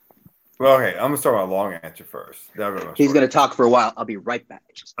 Well, okay, I'm going to start with a long answer first. He's going to talk for a while. I'll be right back.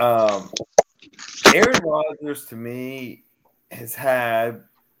 Aaron Rodgers, to me, has had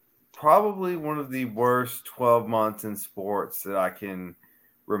probably one of the worst 12 months in sports that I can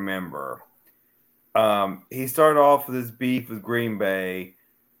remember. He started off with his beef with Green Bay,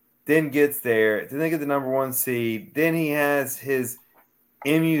 then gets there, then they get the number 1 seed, then he has his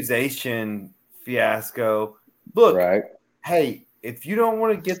immunization fiasco. Look, right. Hey, if you don't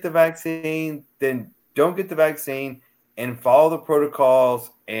want to get the vaccine, then don't get the vaccine and follow the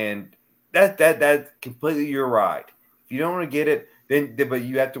protocols, and that's completely your right. If you don't want to get it, but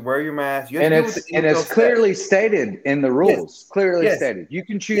you have to wear your mask. You have And to do what the it's NFL clearly stated in the rules. Yes. Clearly Yes. stated. You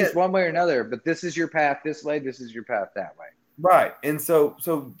can choose Yes. one way or another, but this is your path this way. This is your path that way. Right. And so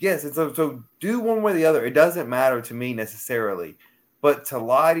yes, and so do one way or the other. It doesn't matter to me necessarily. But to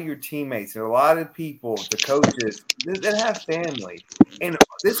lie to your teammates and a lot of people, the coaches that have family, and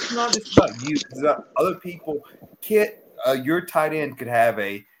this is not just about you, because other people. Your tight end could have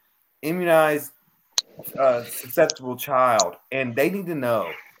a immunized, susceptible child, and they need to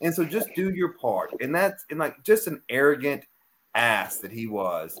know. And so just do your part. And that's like just an arrogant ass that he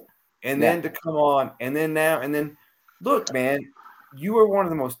was. And then to come on, and then look, man, you are one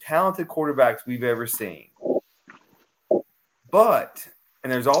of the most talented quarterbacks we've ever seen. But,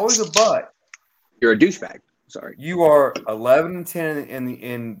 and there's always a but. You're a douchebag. Sorry. You are 11-10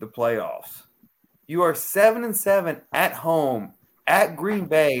 in the playoffs. You are 7-7 at home at Green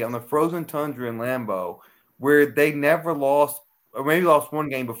Bay on the frozen tundra in Lambeau, where they never lost, or maybe lost one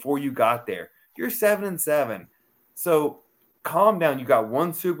game before you got there. You're 7-7. So calm down. You got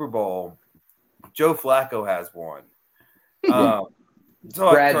one Super Bowl. Joe Flacco has one.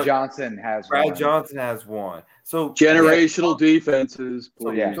 Brad Johnson has one. So generational defenses,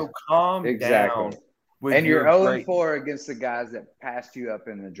 please. So calm down. And you're 0-4 against the guys that passed you up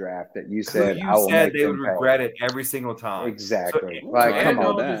in the draft that you said they would regret it every single time. Exactly. So, come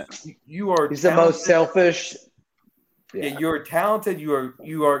on, you are. He's the most selfish. Yeah, you're talented. You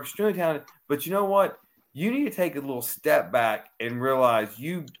are extremely talented. But you know what? You need to take a little step back and realize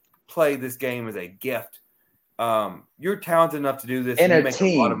you play this game as a gift. You're talented enough to do this. And you a make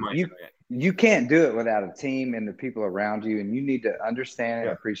team. A lot of money you can't do it without a team and the people around you, and you need to understand and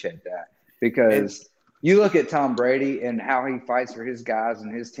appreciate that, because you look at Tom Brady and how he fights for his guys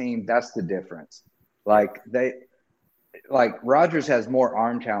and his team. That's the difference. Like Rodgers has more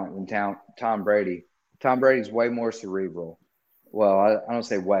arm talent than Tom Brady. Tom Brady's way more cerebral. Well, I don't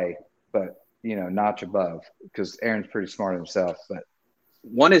say way, but notch above, because Aaron's pretty smart himself. But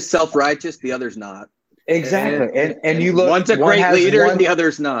one is self-righteous, the other's not. Exactly. And you look. One's a great leader, the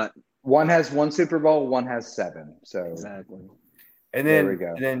other's not. One has one Super Bowl, one has 7. So exactly. And then there we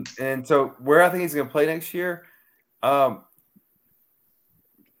go. And so where I think he's going to play next year, I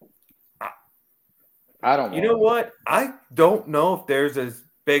don't know. You know what? I don't know if there's as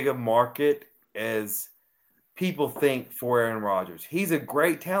big a market as people think for Aaron Rodgers. He's a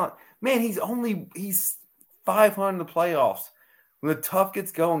great talent. Man, he's 500 in the playoffs. When the tough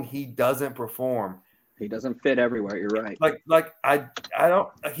gets going, he doesn't perform. He doesn't fit everywhere. You're right. I don't.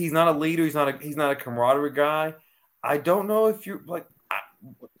 He's not a leader. He's not a camaraderie guy. I don't know if you're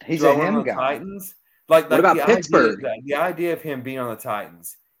he's a him guy. Titans. What about Pittsburgh? The idea of him being on the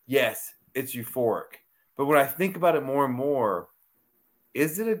Titans, yes, it's euphoric. But when I think about it more and more,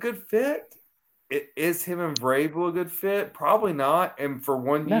 is it a good fit? Is him and Vrabel a good fit? Probably not. And for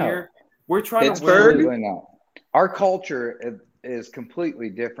 1 year, we're trying to win. Probably not. Our culture is completely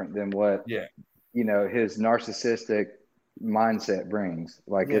different than what his narcissistic mindset brings.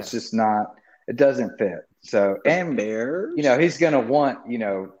 It's just not. It doesn't fit. So, and he's going to want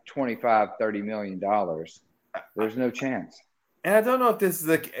 $25-30 million. There's no chance. And I don't know if this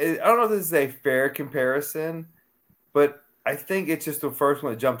is a fair comparison, but I think it's just the first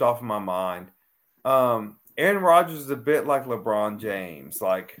one that jumped off of my mind. Aaron Rodgers is a bit like LeBron James.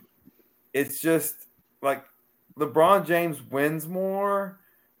 It's just like LeBron James wins more,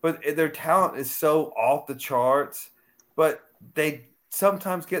 but their talent is so off the charts, but they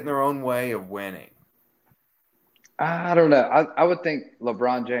sometimes get in their own way of winning. I don't know. I would think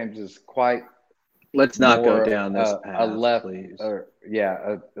LeBron James is quite. Let's not go down this path, please.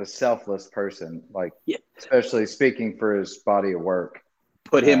 A selfless person, especially speaking for his body of work.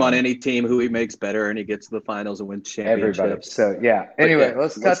 Put him on any team who he makes better, and he gets to the finals and wins championships. Everybody. So Anyway,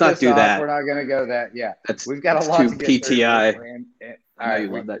 let's cut not this do off. that. We're not going to go that. Yeah, we've got a lot to get PTI. Through. All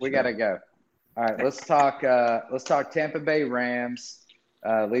right, we got to go. All right, let's talk. Let's talk Tampa Bay Rams.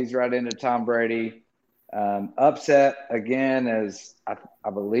 Leads right into Tom Brady. Upset again, as I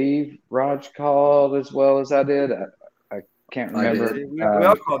believe Raj called as well as I did. I can't remember. We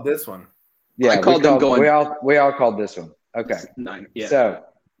all called this one. Yeah, I called them going. We all called this one. Okay. 9. Yeah. So,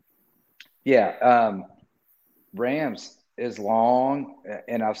 Rams is long,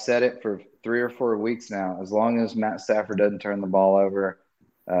 and I've said it for 3 or 4 weeks now. As long as Matt Stafford doesn't turn the ball over,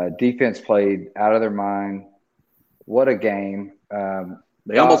 defense played out of their mind. What a game!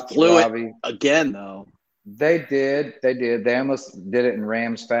 They almost blew it again, though. They did. They almost did it in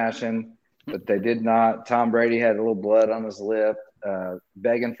Rams fashion, but they did not. Tom Brady had a little blood on his lip,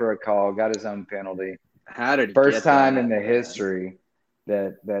 begging for a call, got his own penalty. How did he First time in the history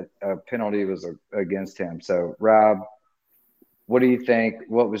that a penalty was against him. So, Rob, What do you think?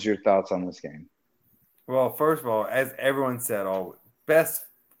 What was your thoughts on this game? Well, first of all, as everyone said, best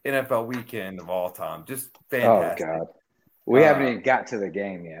NFL weekend of all time. Just fantastic. Oh God, we haven't even got to the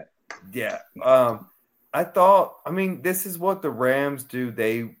game yet. Yeah. This is what the Rams do.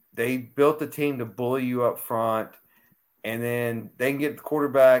 They built the team to bully you up front, and then they can get the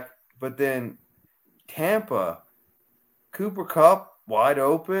quarterback. But then Tampa, Cooper Kupp wide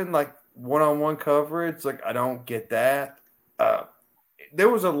open, like one-on-one coverage. Like, I don't get that. There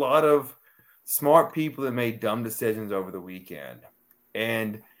was a lot of smart people that made dumb decisions over the weekend,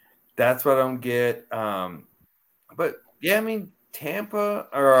 and that's what I don't get. But yeah, I mean Tampa.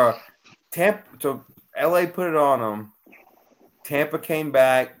 So LA put it on them. Tampa came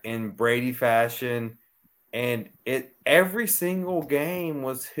back in Brady fashion, and every single game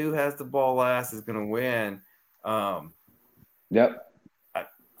was who has the ball last is going to win. Yep.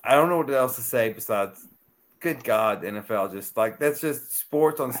 I don't know what else to say besides, good God, the NFL just like that's just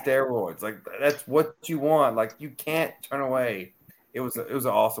sports on steroids. Like that's what you want. Like you can't turn away. It was an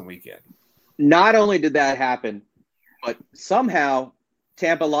awesome weekend. Not only did that happen, but somehow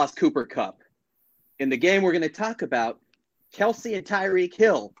Tampa lost Cooper Kupp. In the game we're going to talk about, Kelsey and Tyreek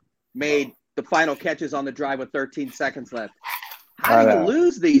Hill made the final catches on the drive with 13 seconds left. How do you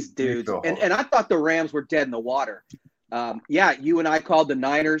lose these dudes? And I thought the Rams were dead in the water. You and I called the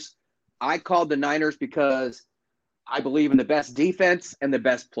Niners. I called the Niners because I believe in the best defense and the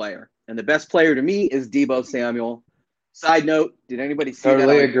best player. And the best player to me is Deebo Samuel. Side note, did anybody see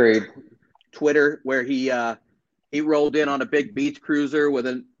totally that on agreed. Twitter where he rolled in on a big beach cruiser with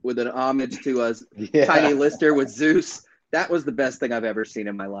an homage to Tiny Lister with Zeus? That was the best thing I've ever seen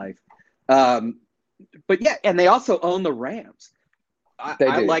in my life. But yeah, and they also own the Rams.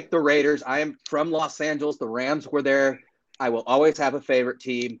 I like the Raiders. I am from Los Angeles. The Rams were there. I will always have a favorite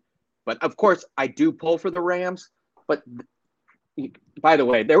team. But, of course, I do pull for the Rams. But, by the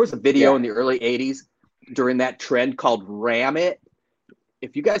way, there was a video in the early 80s during that trend called Ram It.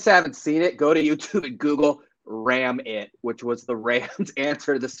 If you guys haven't seen it, go to YouTube and Google Ram It, which was the Rams'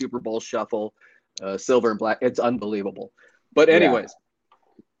 answer to the Super Bowl shuffle, silver and black. It's unbelievable. But anyways,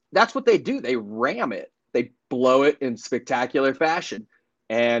 that's what they do. They ram it. They blow it in spectacular fashion.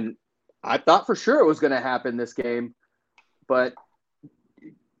 And I thought for sure it was going to happen this game. But,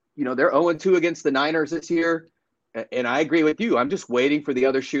 they're 0-2 against the Niners this year. And I agree with you. I'm just waiting for the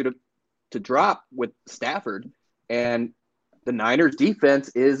other shoe to drop with Stafford. And the Niners defense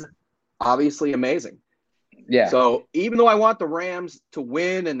is obviously amazing. Yeah. So even though I want the Rams to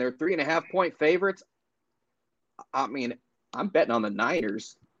win and they're 3.5-point favorites, I mean, I'm betting on the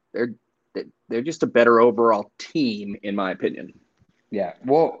Niners. They're just a better overall team, in my opinion. Yeah,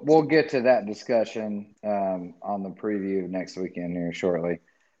 we'll get to that discussion on the preview next weekend here shortly.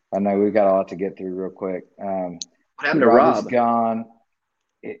 I know we've got a lot to get through real quick. What happened to Rob? Gone.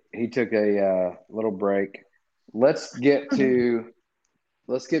 He took a little break. Let's get to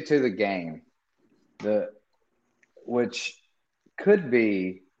the game, which could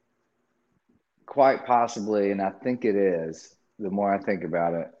be quite possibly, and I think it is, the more I think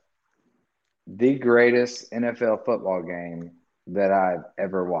about it, the greatest NFL football game that I've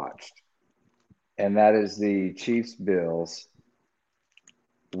ever watched. And that is the Chiefs-Bills.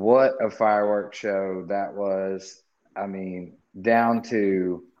 What a fireworks show that was. I mean, down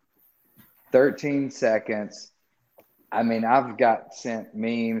to 13 seconds. I mean, I've got sent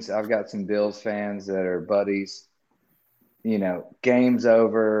memes. I've got some Bills fans that are buddies. Game's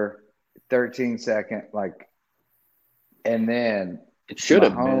over, 13-second, and then it should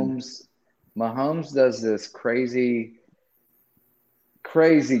have been. Mahomes does this crazy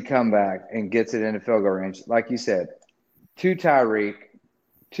comeback and gets it in the field goal range. Like you said, to Tyreek,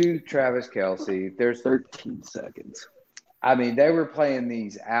 to Travis Kelce. There's 13 seconds. I mean, they were playing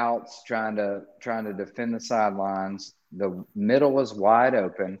these outs, trying to defend the sidelines. The middle was wide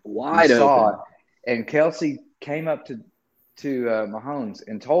open. And Kelce came up to Mahomes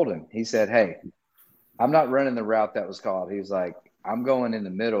and told him. He said, "Hey, I'm not running the route that was called." He was like, "I'm going in the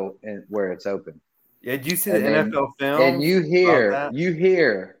middle and where it's open." Yeah, did you see the NFL film? And you hear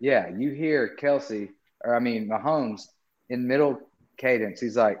Mahomes in middle cadence.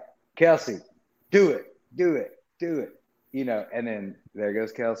 He's like, "Kelce, do it. And then there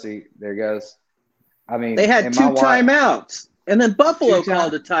goes Kelce. There goes. I mean, they had two timeouts, and then Buffalo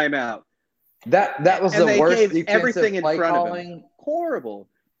called a timeout. That was the worst defensive everything in play front calling. Of him. Horrible.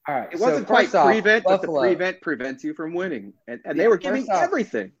 All right, it wasn't quite prevent, but the prevent prevents you from winning, and they were giving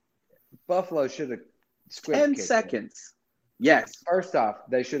everything. Buffalo should have squib 10 seconds. Yes. First off,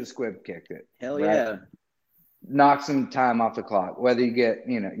 they should have squib kicked it. Hell yeah. Knock some time off the clock. Whether you get,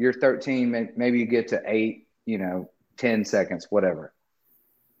 you're 13, maybe you get to 8, 10 seconds, whatever.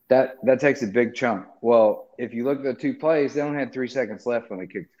 That takes a big chunk. Well, if you look at the two plays, they only had 3 seconds left when they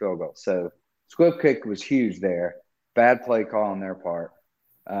kicked the field goal. So squib kick was huge there. Bad play call on their part.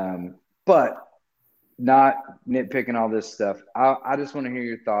 But not nitpicking all this stuff. I just want to hear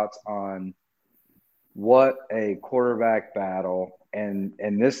your thoughts on what a quarterback battle, and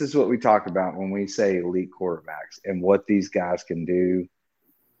this is what we talk about when we say elite quarterbacks and what these guys can do,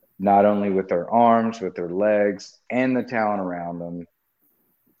 not only with their arms, with their legs, and the talent around them.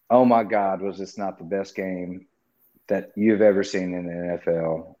 Oh my God, was this not the best game that you've ever seen in the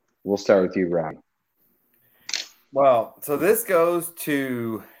NFL? We'll start with you, Rob. Well, so this goes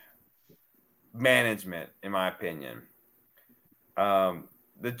to management, in my opinion.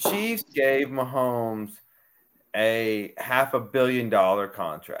 The Chiefs gave Mahomes a $500 million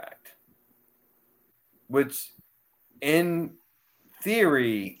contract, which in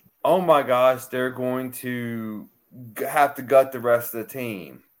theory, oh my gosh, they're going to have to gut the rest of the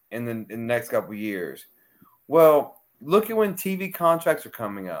team in the next couple of years. Well, look at when TV contracts are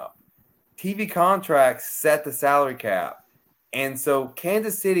coming up. TV contracts set the salary cap. And so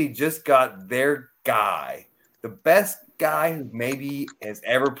Kansas City just got their guy, the best guy who maybe has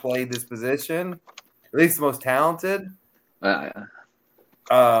ever played this position, at least the most talented. Try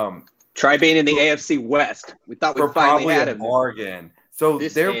being in the AFC West. We thought we finally had him. Bargain. So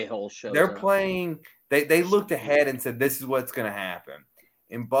they're up. playing. They looked ahead and said, "This is what's going to happen."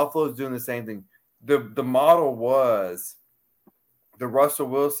 And Buffalo's doing the same thing. The model was, the Russell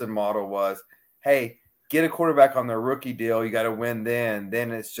Wilson model was, hey, get a quarterback on their rookie deal. You got to win then.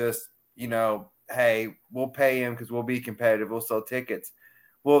 Then it's just, hey, we'll pay him because we'll be competitive. We'll sell tickets.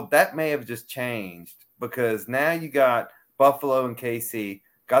 Well, that may have just changed because now you got Buffalo and KC,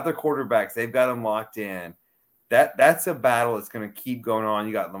 got their quarterbacks. They've got them locked in. That's a battle that's going to keep going on.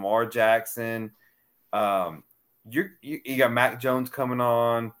 You got Lamar Jackson. You got Mac Jones coming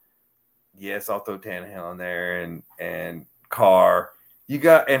on. Yes, I'll throw Tannehill in there and Carr. You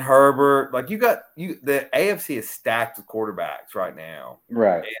got and Herbert. Like the AFC is stacked with quarterbacks right now.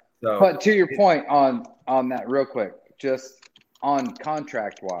 Right. So, but to your point on that real quick, just on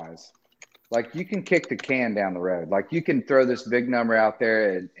contract wise, like you can kick the can down the road. Like you can throw this big number out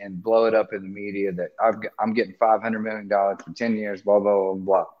there and blow it up in the media that I'm getting $500 million for 10 years, blah, blah, blah,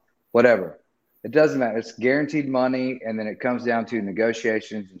 blah, whatever. It doesn't matter. It's guaranteed money, and then it comes down to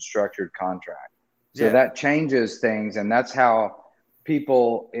negotiations and structured contract. So that changes things, and that's how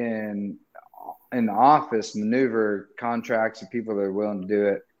people in the office maneuver contracts of people that are willing to do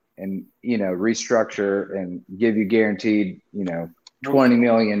it and, restructure and give you guaranteed, $20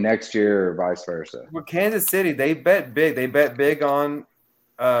 million next year or vice versa. Well, Kansas City, they bet big. They bet big on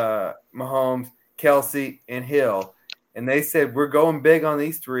Mahomes, Kelsey, and Hill, and they said we're going big on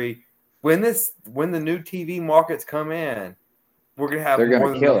these three. When the new TV markets come in, we're gonna have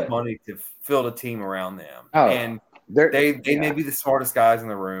more than enough money to fill the team around them. Oh, and they may be the smartest guys in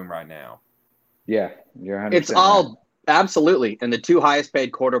the room right now. Yeah, you're 100%. It's all absolutely, and the two highest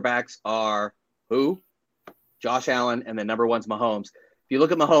paid quarterbacks are who? Josh Allen, and the number one's Mahomes. If you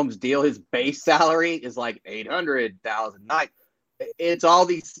look at Mahomes' deal, his base salary is like $800,000. It's all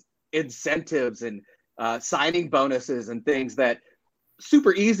these incentives and signing bonuses and things that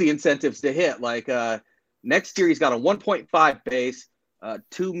super easy incentives to hit. Like next year, he's got a 1.5 base,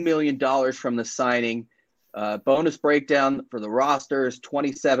 $2 million from the signing. Bonus breakdown for the roster is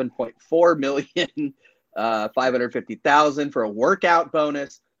 $27.4 million, $550,000 for a workout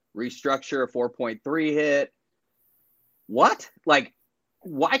bonus. Restructure a 4.3 hit. What? Like,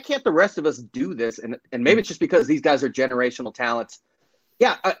 why can't the rest of us do this? And maybe it's just because these guys are generational talents.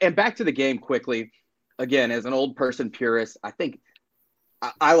 Yeah, and back to the game quickly. Again, as an old person purist, I think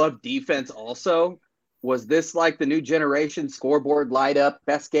I love defense also. Was this like the new generation scoreboard light up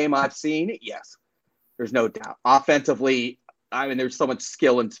best game I've seen? Yes, there's no doubt. Offensively, there's so much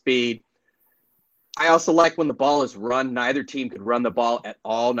skill and speed. I also like when the ball is run. Neither team could run the ball at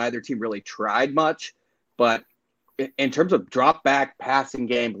all. Neither team really tried much. But in terms of drop back passing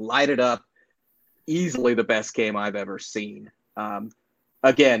game, light it up, easily the best game I've ever seen.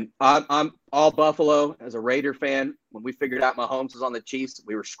 Again, I'm all Buffalo as a Raider fan. When we figured out Mahomes was on the Chiefs,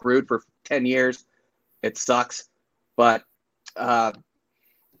 we were screwed for 10 years. It sucks. But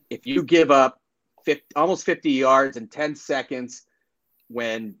if you give up almost 50 yards in 10 seconds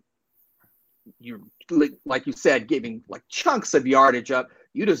when you, like you said, giving like chunks of yardage up,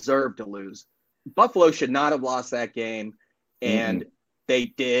 you deserve to lose. Buffalo should not have lost that game, and they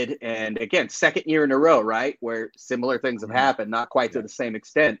did. And again, second year in a row, right, where similar things have happened, not quite to the same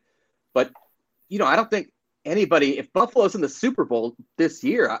extent. But, I don't think anybody, if Buffalo's in the Super Bowl this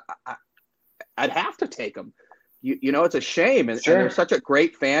year, I'd have to take them. it's a shame. And they're such a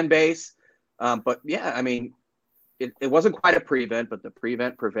great fan base. But yeah, I mean, it wasn't quite a prevent, but the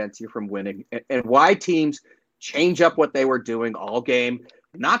prevent prevents you from winning. And why teams change up what they were doing all game.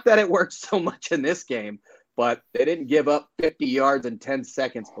 Not that it worked so much in this game, but they didn't give up 50 yards in 10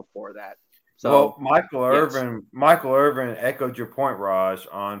 seconds before that. So Michael Irvin echoed your point, Raj,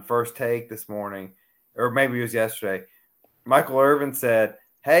 on First Take this morning, or maybe it was yesterday. Michael Irvin said,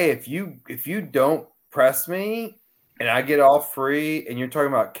 "Hey, if you don't press me and I get off free, and you're talking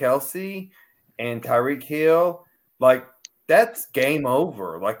about Kelsey and Tyreek Hill, like that's game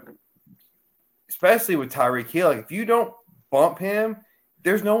over. Like, especially with Tyreek Hill, like if you don't bump him,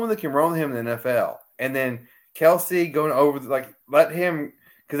 there's no one that can run him in the NFL. And then Kelsey going over, let him."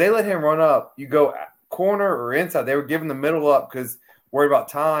 Because they let him run up. You go corner or inside. They were giving the middle up because worried about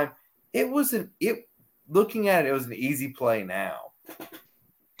time. Looking at it, it was an easy play now.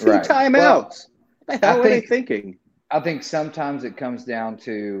 Two timeouts. What the hell were they thinking? I think sometimes it comes down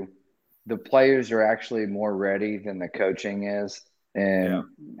to the players are actually more ready than the coaching is. And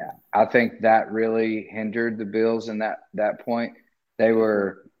I think that really hindered the Bills in that point. They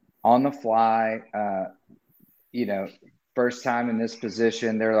were on the fly, first time in this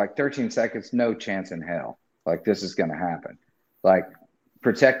position, they're like 13 seconds, no chance in hell. Like, this is going to happen. Like,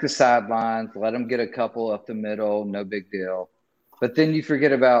 protect the sidelines, let them get a couple up the middle, no big deal. But then you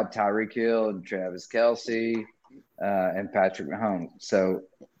forget about Tyreek Hill and Travis Kelce and Patrick Mahomes. So,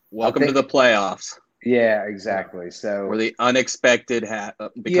 welcome to the playoffs. Yeah, exactly. So, where the unexpected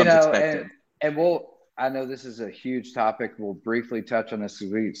becomes expected. And I know this is a huge topic. We'll briefly touch on this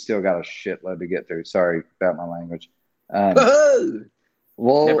because we still got a shitload to get through. Sorry about my language.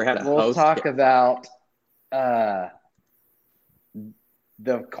 We'll talk about the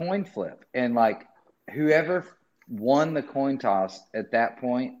coin flip, and like whoever won the coin toss at that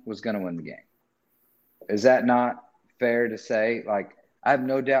point was going to win the game. Is that not fair to say? Like, I have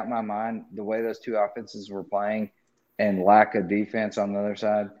no doubt in my mind the way those two offenses were playing and lack of defense on the other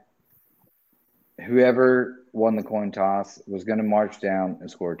side, whoever won the coin toss was going to march down and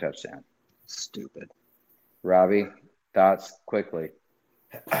score a touchdown. Stupid. Robbie? Thoughts quickly.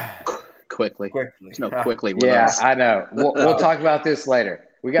 Quickly. No, quickly. I know. We'll talk about this later.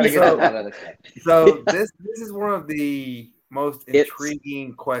 We got to get out of this. So this is one of the most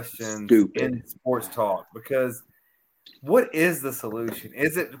intriguing questions in sports talk, because what is the solution?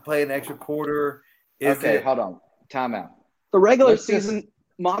 Is it to play an extra quarter? Hold on. Timeout. The regular season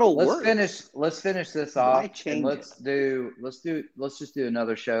model works. Let's finish this off. And let's just do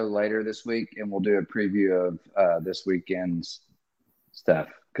another show later this week, and we'll do a preview of this weekend's stuff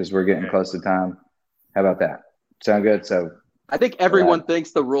because we're getting close to time. How about that? Sound good? So I think everyone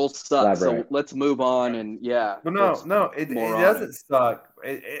thinks the rules suck. So let's move on. And but no, it doesn't suck.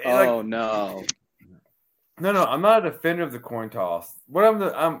 No. I'm not a defender of the coin toss.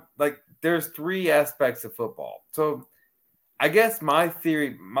 I'm like, there's three aspects of football. So I guess my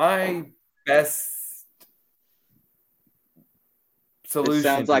best solution. It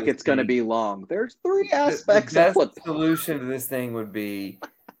sounds like it's going to be long. There's three aspects of football. The solution to this thing would be.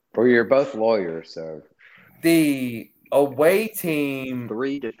 Well, you're both lawyers, so. The away team.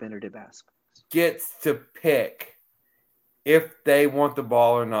 Three definitive aspects. Gets to pick if they want the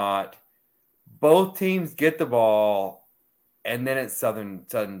ball or not. Both teams get the ball, and then it's sudden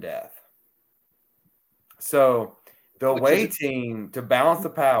death. So the away team, to balance the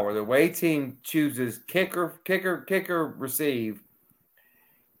power, the away team chooses kicker, receive.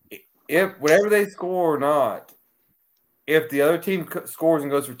 If whatever they score or not, if the other team scores and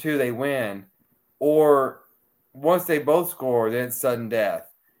goes for two, they win. Or once they both score, then it's sudden death.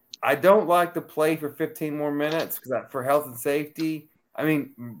 I don't like to play for 15 more minutes because for health and safety. I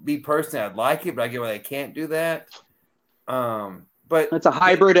mean, me personally, I'd like it, but I get why they can't do that. But it's a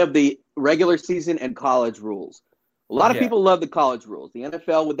hybrid of the regular season and college rules. A lot of people love the college rules. The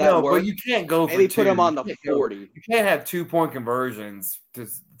NFL, would that work? But you can't go for maybe two. Put them on the 40. You can't have 2-point conversions to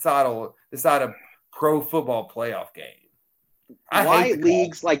decide a pro football playoff game. Why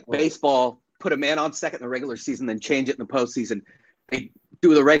leagues like baseball put a man on second in the regular season, then change it in the postseason? They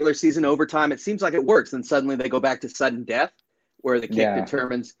do the regular season overtime. It seems like it works. Then suddenly they go back to sudden death, where the kick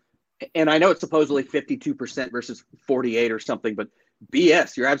determines. And I know it's supposedly 52% versus 48 or something, but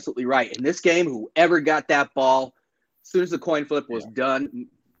BS, you're absolutely right. In this game, whoever got that ball, as soon as the coin flip was done,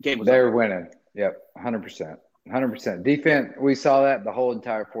 game was over. They were winning. Yep, 100%. 100%. Defense, we saw that the whole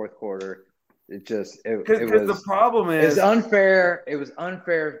entire fourth quarter. It was the problem is unfair. It was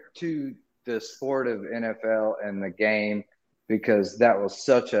unfair to the sport of NFL and the game because that was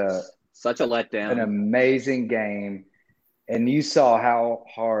such a letdown. An amazing game. And you saw how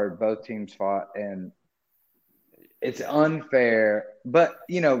hard both teams fought, and it's unfair. But,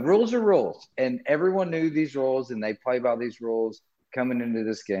 rules are rules. And everyone knew these rules, and they play by these rules coming into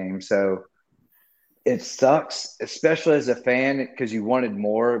this game. So it sucks, especially as a fan, because you wanted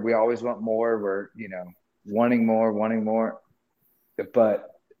more. We always want more. We're, wanting more. But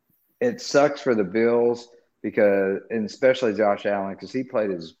it sucks for the Bills and especially Josh Allen, because he played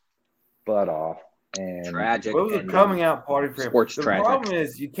his butt off. And tragic. It was a coming out party for him. Sports The tragic. problem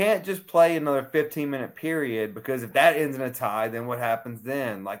is you can't just play another 15-minute period, because if that ends in a tie, then what happens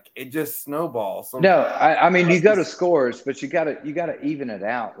then? Like, it just snowballs. So, no, I mean, you go to scores, but you gotta even it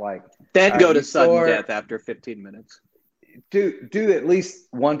out. Like, Then go to sudden death after 15 minutes. Do at least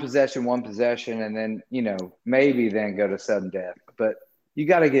one possession, and then maybe then go to sudden death. But you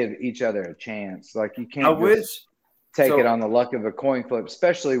got to give each other a chance. Like, you can't take it on the luck of a coin flip,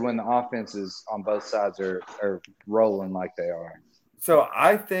 especially when the offenses on both sides are rolling like they are. So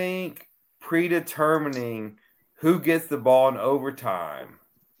I think predetermining who gets the ball in overtime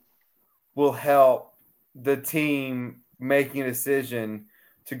will help the team making a decision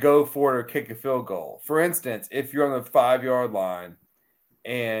to go for it or kick a field goal. For instance, if you're on the 5-yard line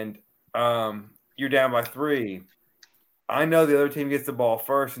and you're down by 3, I know the other team gets the ball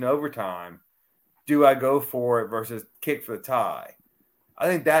first in overtime. Do I go for it versus kick for the tie? I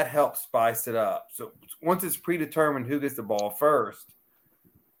think that helps spice it up. So once it's predetermined who gets the ball first,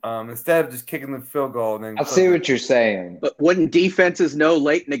 instead of just kicking the field goal and then I see what you're saying. But wouldn't defenses know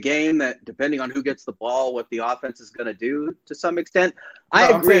late in the game that depending on who gets the ball, what the offense is going to do to some extent?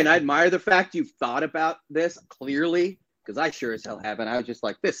 I agree, and I admire the fact you've thought about this clearly, because I sure as hell haven't. I was just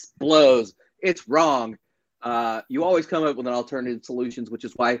like, this blows. It's wrong. You always come up with an alternative solutions, which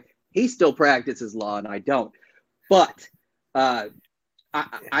is why he still practices law and I don't. But I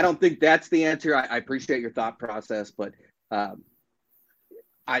don't think that's the answer. I appreciate your thought process, but I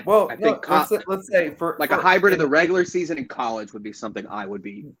think let's say for a hybrid of the regular season and college would be something I would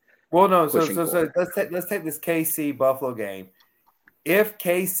be. Well, no. So let's take this KC Buffalo game. If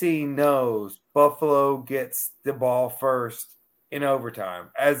KC knows Buffalo gets the ball first in overtime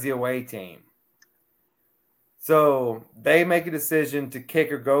as the away team, so they make a decision to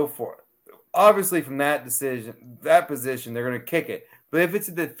kick or go for it. Obviously, from that position, they're going to kick it. But if it's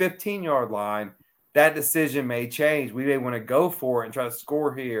at the 15-yard line, that decision may change. We may want to go for it and try to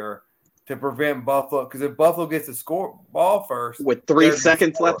score here to prevent Buffalo. Because if Buffalo gets the ball first, with 3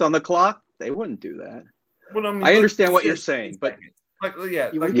 seconds left on the clock, they wouldn't do that. Well, I mean, I understand what you're saying, but we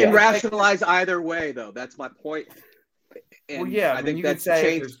can rationalize either way, though. That's my point. And I think that's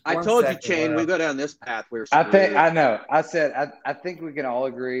changed. I told you, Shane, we go down this path. I know. I said I think we can all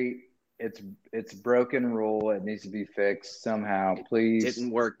agree it's broken rule. It needs to be fixed somehow. Please. It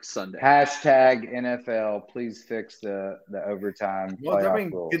didn't work Sunday. Hashtag NFL. Please fix the overtime. Well, I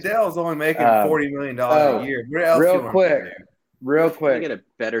mean, rules. Goodell's only making $40 million a year. What else real quick. Get a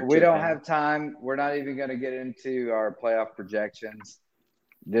better. We don't have time. We're not even going to get into our playoff projections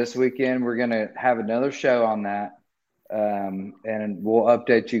this weekend. We're going to have another show on that. And we'll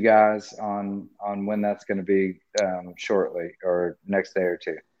update you guys on when that's going to be shortly or next day or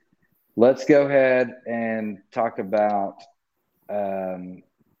two. Let's go ahead and talk about final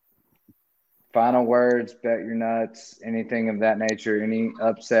words, bet your nuts, anything of that nature, any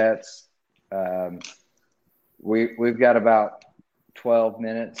upsets. We've got about 12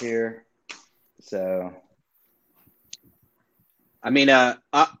 minutes here. So, I mean,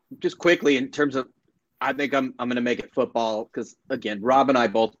 just quickly in terms of, I think I'm going to make it football because, again, Rob and I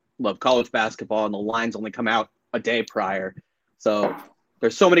both love college basketball, and the lines only come out a day prior. So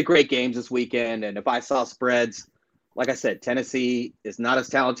there's so many great games this weekend, and if I saw spreads, like I said, Tennessee is not as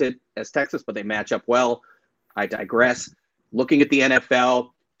talented as Texas, but they match up well. I digress. Looking at the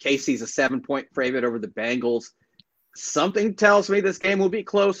NFL, KC's a 7-point favorite over the Bengals. Something tells me this game will be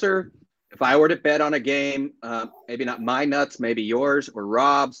closer. If I were to bet on a game, maybe not my nuts, maybe yours or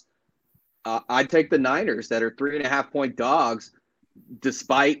Rob's, I'd take the Niners that are 3.5-point dogs,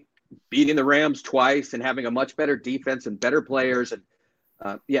 despite beating the Rams twice and having a much better defense and better players. And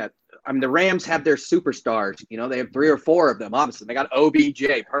I mean, the Rams have their superstars. You know, they have 3 or 4 of them. Obviously, they got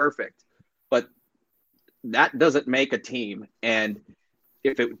OBJ, perfect. But that doesn't make a team. And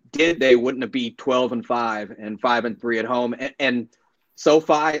if it did, they wouldn't be 12-5 and 5-3 at home. And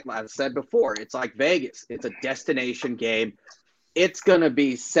SoFi, I've said before, it's like Vegas. It's a destination game. It's going to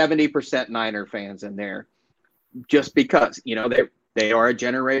be 70% Niner fans in there just because, you know, they are a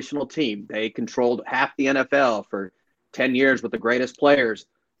generational team. They controlled half the NFL for 10 years with the greatest players.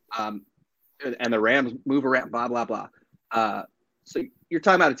 And the Rams move around, blah, blah, blah. So you're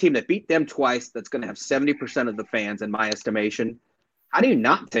talking about a team that beat them twice that's going to have 70% of the fans, in my estimation. How do you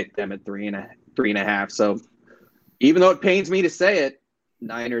not take them at 3.5? So Even though it pains me to say it,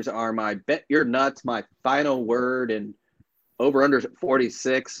 Niners are my bet your nuts, my final word, and over under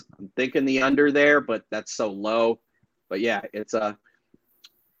 46. I'm thinking the under there, but that's so low. But yeah, it's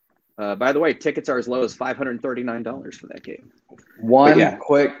by the way, tickets are as low as $539 for that game.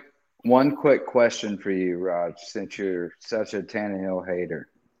 One quick question for you, Raj, since you're such a Tannehill hater.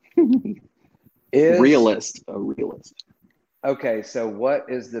 A realist. Okay, so what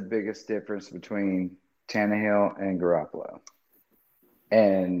is the biggest difference between Tannehill and Garoppolo?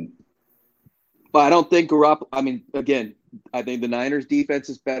 And I don't think Garoppolo. I mean, again, I think the Niners' defense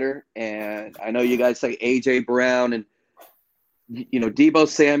is better, and I know you guys say AJ Brown and Deebo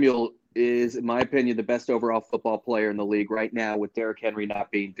Samuel is, in my opinion, the best overall football player in the league right now, with Derrick Henry not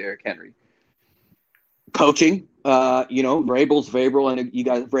being Derrick Henry. Coaching, Vrabel's Vrabel, and you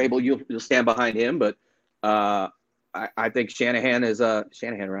guys, Vrabel, you'll stand behind him, but I think Shanahan is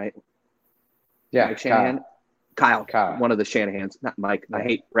Shanahan, right? Yeah, Mike Shanahan. Kyle, one of the Shanahans, not Mike. Yeah. I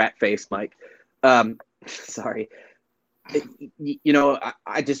hate rat face Mike. Sorry.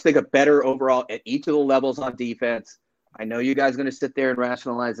 I just think a better overall at each of the levels on defense. I know you guys are going to sit there and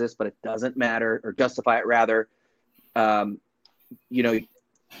rationalize this, but it doesn't matter, or justify it rather.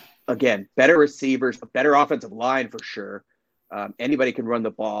 Again, better receivers, a better offensive line for sure. Anybody can run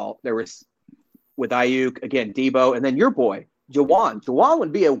the ball. There was with Ayuk, again, Deebo, and then your boy, Jawan. Jawan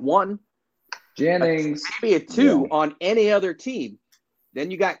would be a 1. Jennings. Maybe a 2 on any other team.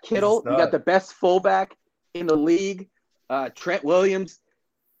 Then you got Kittle. You got the best fullback in the league, Trent Williams.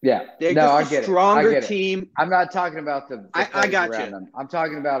 Yeah. They're just a stronger team. I'm not talking about the I got you. Them. I'm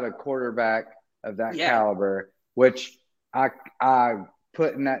talking about a quarterback of that caliber, which I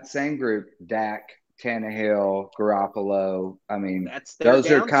put in that same group, Dak, Tannehill, Garoppolo. I mean,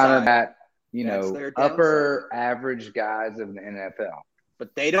 those are kind of that, upper average guys of the NFL.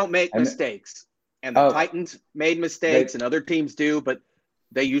 But they don't make mistakes. And the Titans made mistakes, and other teams do, but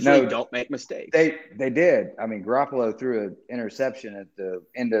they usually don't make mistakes. They did. I mean, Garoppolo threw an interception at the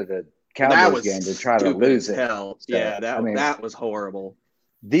end of the Cowboys game to try to lose it. Hell. So, yeah, that was horrible.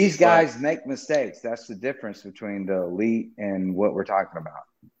 These guys make mistakes. That's the difference between the elite and what we're talking about.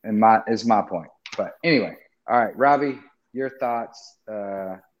 And is my point. But anyway, all right, Robbie, your thoughts.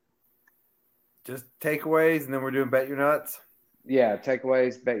 Just takeaways, and then we're doing Bet Your Nuts. Yeah,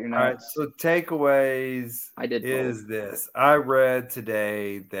 takeaways, Bet Your Nuts. All right, so takeaways is this. I read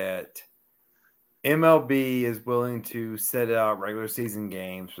today that MLB is willing to set out regular season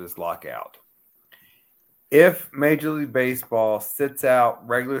games for this lockout. If Major League Baseball sits out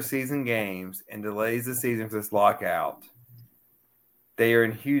regular season games and delays the season for this lockout, they are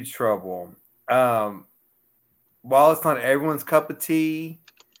in huge trouble. While it's not everyone's cup of tea,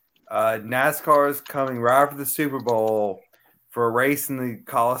 NASCAR is coming right after the Super Bowl for a race in the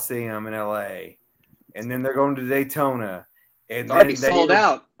Coliseum in LA, and then they're going to Daytona. And it's already sold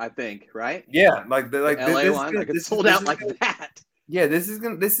out, I think, right? Yeah, like the LA one, it's sold out like that. Yeah, this is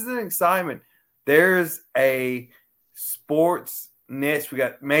an excitement. There's a sports niche. We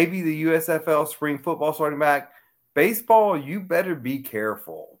got maybe the USFL spring football starting back. Baseball, you better be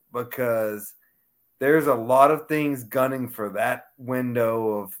careful because there's a lot of things gunning for that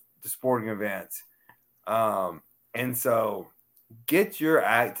window of the sporting events. And so get your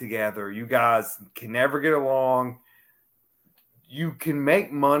act together. You guys can never get along. You can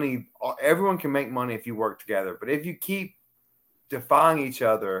make money. Everyone can make money if you work together. But if you keep defying each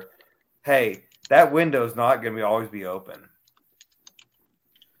other, hey, that window is not going to always be open.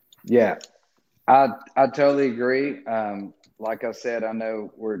 Yeah, I totally agree. Like I said, I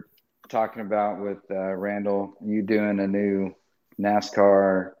know we're talking about with Randall, you doing a new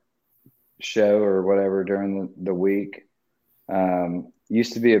NASCAR show or whatever during the week.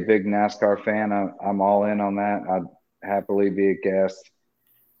 Used to be a big NASCAR fan. I'm all in on that. I'd happily be a guest.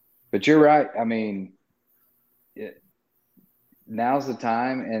 But you're right. I mean, now's the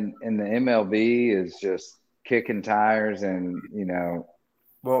time, and the MLB is just kicking tires, and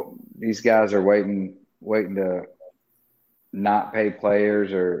well, these guys are waiting to not pay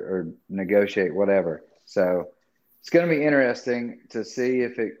players or negotiate whatever. So it's going to be interesting to see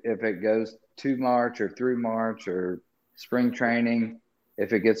if it goes to March or through March or spring training,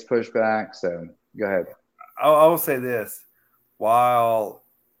 if it gets pushed back. So go ahead. I will say this,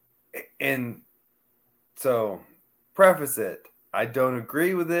 preface it. I don't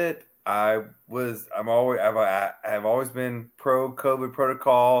agree with it. I have always been pro COVID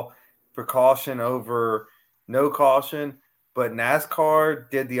protocol, precaution over no caution, but NASCAR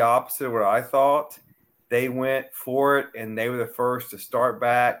did the opposite of what I thought. They went for it, and they were the first to start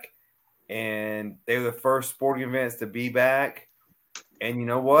back, and they were the first sporting events to be back. And you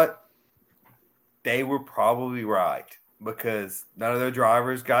know what? they were probably right because none of their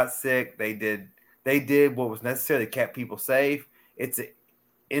drivers got sick. They did what was necessary. They kept people safe. It's an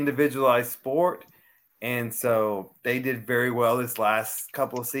individualized sport. And so they did very well this last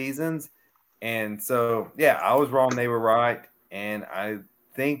couple of seasons. And so, yeah, I was wrong. They were right. And I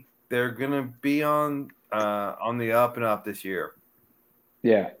think they're going to be on the up and up this year.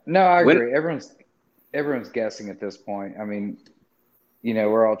 Yeah. No, I agree. Everyone's guessing at this point. I mean,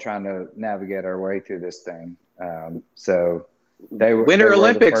 we're all trying to navigate our way through this thing. So they were Winter they were the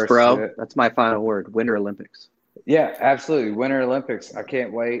Olympics, first bro. That's my final word. Winter Olympics. Yeah, absolutely. Winter Olympics. I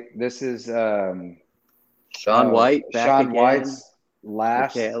can't wait. This is Shaun White back Shaun again. White's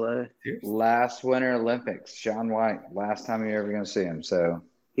last Winter Olympics. Shaun White. Last time you're ever going to see him. So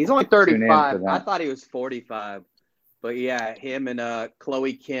he's only 35. I thought he was 45. But yeah, him and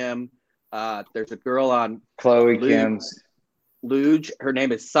Chloe Kim. There's a girl on Kim's luge. Her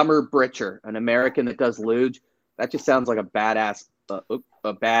name is Summer Britcher, an American that does luge. That just sounds like a badass,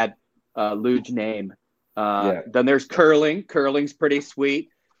 a bad luge name. Then there's curling. Curling's pretty sweet.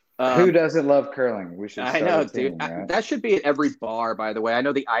 Who doesn't love curling? We should. I know, dude. Right? That should be at every bar, by the way. I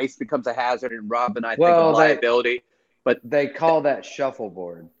know the ice becomes a hazard, and Rob and I think of liability, but they call that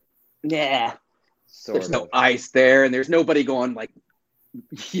shuffleboard. Yeah, there's no ice there, and there's nobody going like,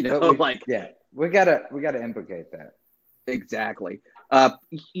 we gotta implicate that. Exactly. I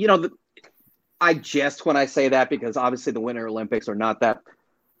jest when I say that because obviously the Winter Olympics are not that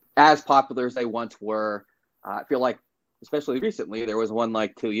as popular as they once were. I feel like, especially recently, there was one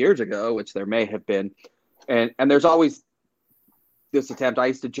like 2 years ago, which there may have been. And there's always this attempt. I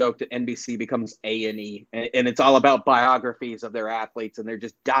used to joke that NBC becomes A&E, and it's all about biographies of their athletes, and they're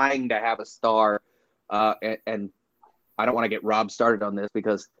just dying to have a star. And I don't want to get Rob started on this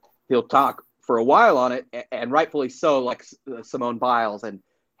because he'll talk for a while on it, and rightfully so, like Simone Biles, and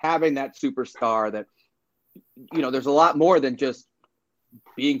having that superstar that, there's a lot more than just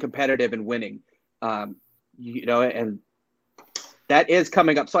being competitive and winning, and that is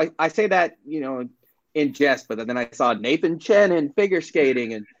coming up. So I say that, in jest, but then I saw Nathan Chen in figure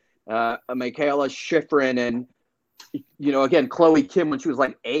skating and Michaela Schifrin and, again, Chloe Kim when she was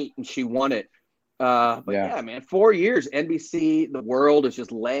like 8 and she won it. But yeah, man, 4 years, NBC, the world is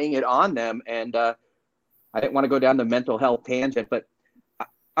just laying it on them. And I didn't want to go down the mental health tangent, but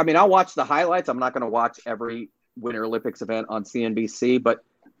I mean, I'll watch the highlights. I'm not going to watch every Winter Olympics event on CNBC, but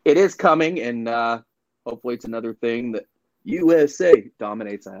it is coming. And hopefully it's another thing that USA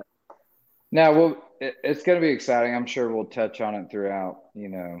dominates at. Now, it's going to be exciting. I'm sure we'll touch on it throughout,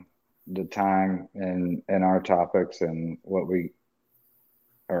 the time and our topics and what we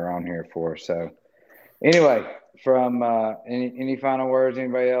are on here for. So anyway, from any final words,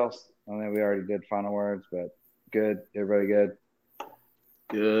 anybody else? I think we already did final words, but good. Everybody good?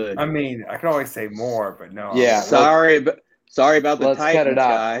 Good. I mean, I can always say more, but no. Yeah. Sorry about the Titans, cut it off.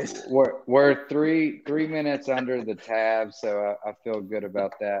 Guys. We're three minutes under the tab, so I feel good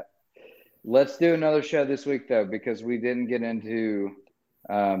about that. Let's do another show this week, though, because we didn't get into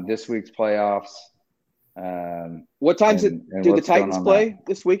this week's playoffs. What time do the Titans play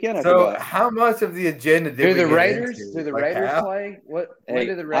this weekend? So how much of the agenda do the Raiders play? When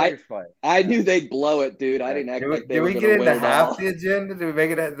do the Raiders play? I knew they'd blow it, dude. I didn't act like they were going to win it all. Did we get into half the agenda? Did we make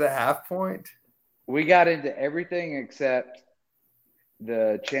it at the half point? We got into everything except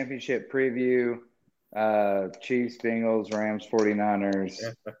the championship preview, Chiefs, Bengals, Rams, 49ers,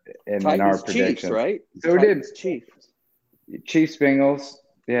 and then our predictions. Chiefs, right? So we did Chiefs, Bengals.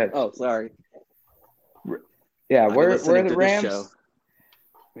 Yeah. Oh, sorry. Yeah, where the Rams?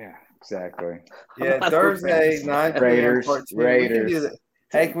 Yeah, exactly. Yeah, Thursday 9 p.m. Raiders. Part 2. Raiders.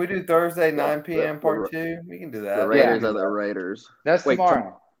 Hey, can we do Thursday 9 p.m. part 2? We can do that. The Raiders are the Raiders. That's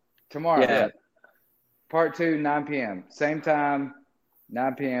tomorrow. Tomorrow. Yeah. Part 2, 9 p.m. Same time,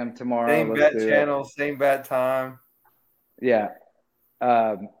 9 p.m. tomorrow. Same bet channel, same bet time. Yeah.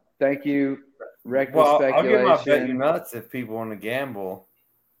 Thank you. Well, I'll give my bet you nuts if people want to gamble.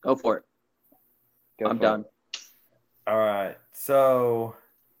 Go for it. I'm done. All right. So,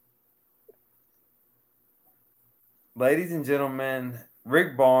 ladies and gentlemen,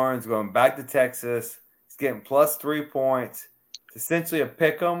 Rick Barnes going back to Texas. He's getting plus 3 points. It's essentially a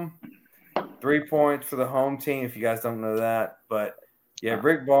pick 'em. 3 points for the home team, if you guys don't know that. But, yeah,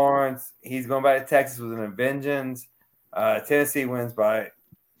 Rick Barnes, he's going back to Texas with an vengeance. Tennessee wins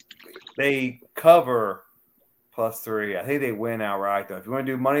they cover plus 3. I think they win outright, though. If you want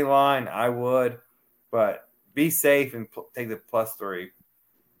to do money line, I would. But be safe and take the plus 3.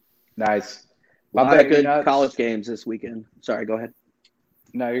 Nice. A lot of good college games this weekend. Sorry, go ahead.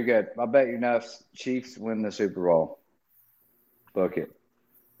 No, you're good. I bet you nuts Chiefs win the Super Bowl. Book it.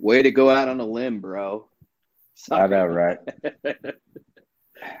 Way to go out on a limb, bro. I know, right?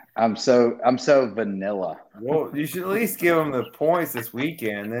 I'm so vanilla. Well, you should at least give them the points this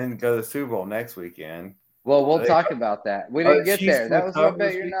weekend, then go to the Super Bowl next weekend. Well, we'll talk about that. We Are didn't the get Chiefs there. gonna That was cover what bet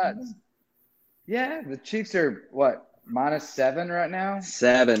this your weekend? nuts. Yeah, the Chiefs are what, -7 right now?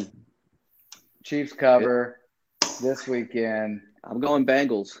 7. Chiefs cover this weekend. I'm going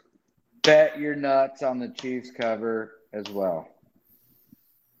Bengals. Bet your nuts on the Chiefs cover as well.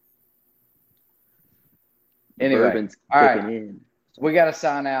 Anyway, Bourbon's all right. kicking in. We got to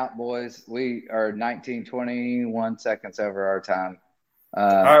sign out, boys. We are 21 seconds over our time.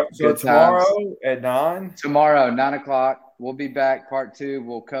 All right, so good tomorrow times. at 9? Tomorrow, 9 o'clock. We'll be back. Part 2.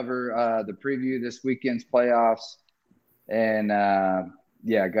 We'll cover the preview this weekend's playoffs. And,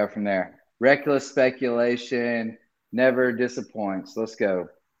 go from there. Reckless speculation never disappoints. Let's go.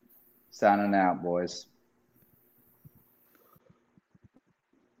 Signing out, boys.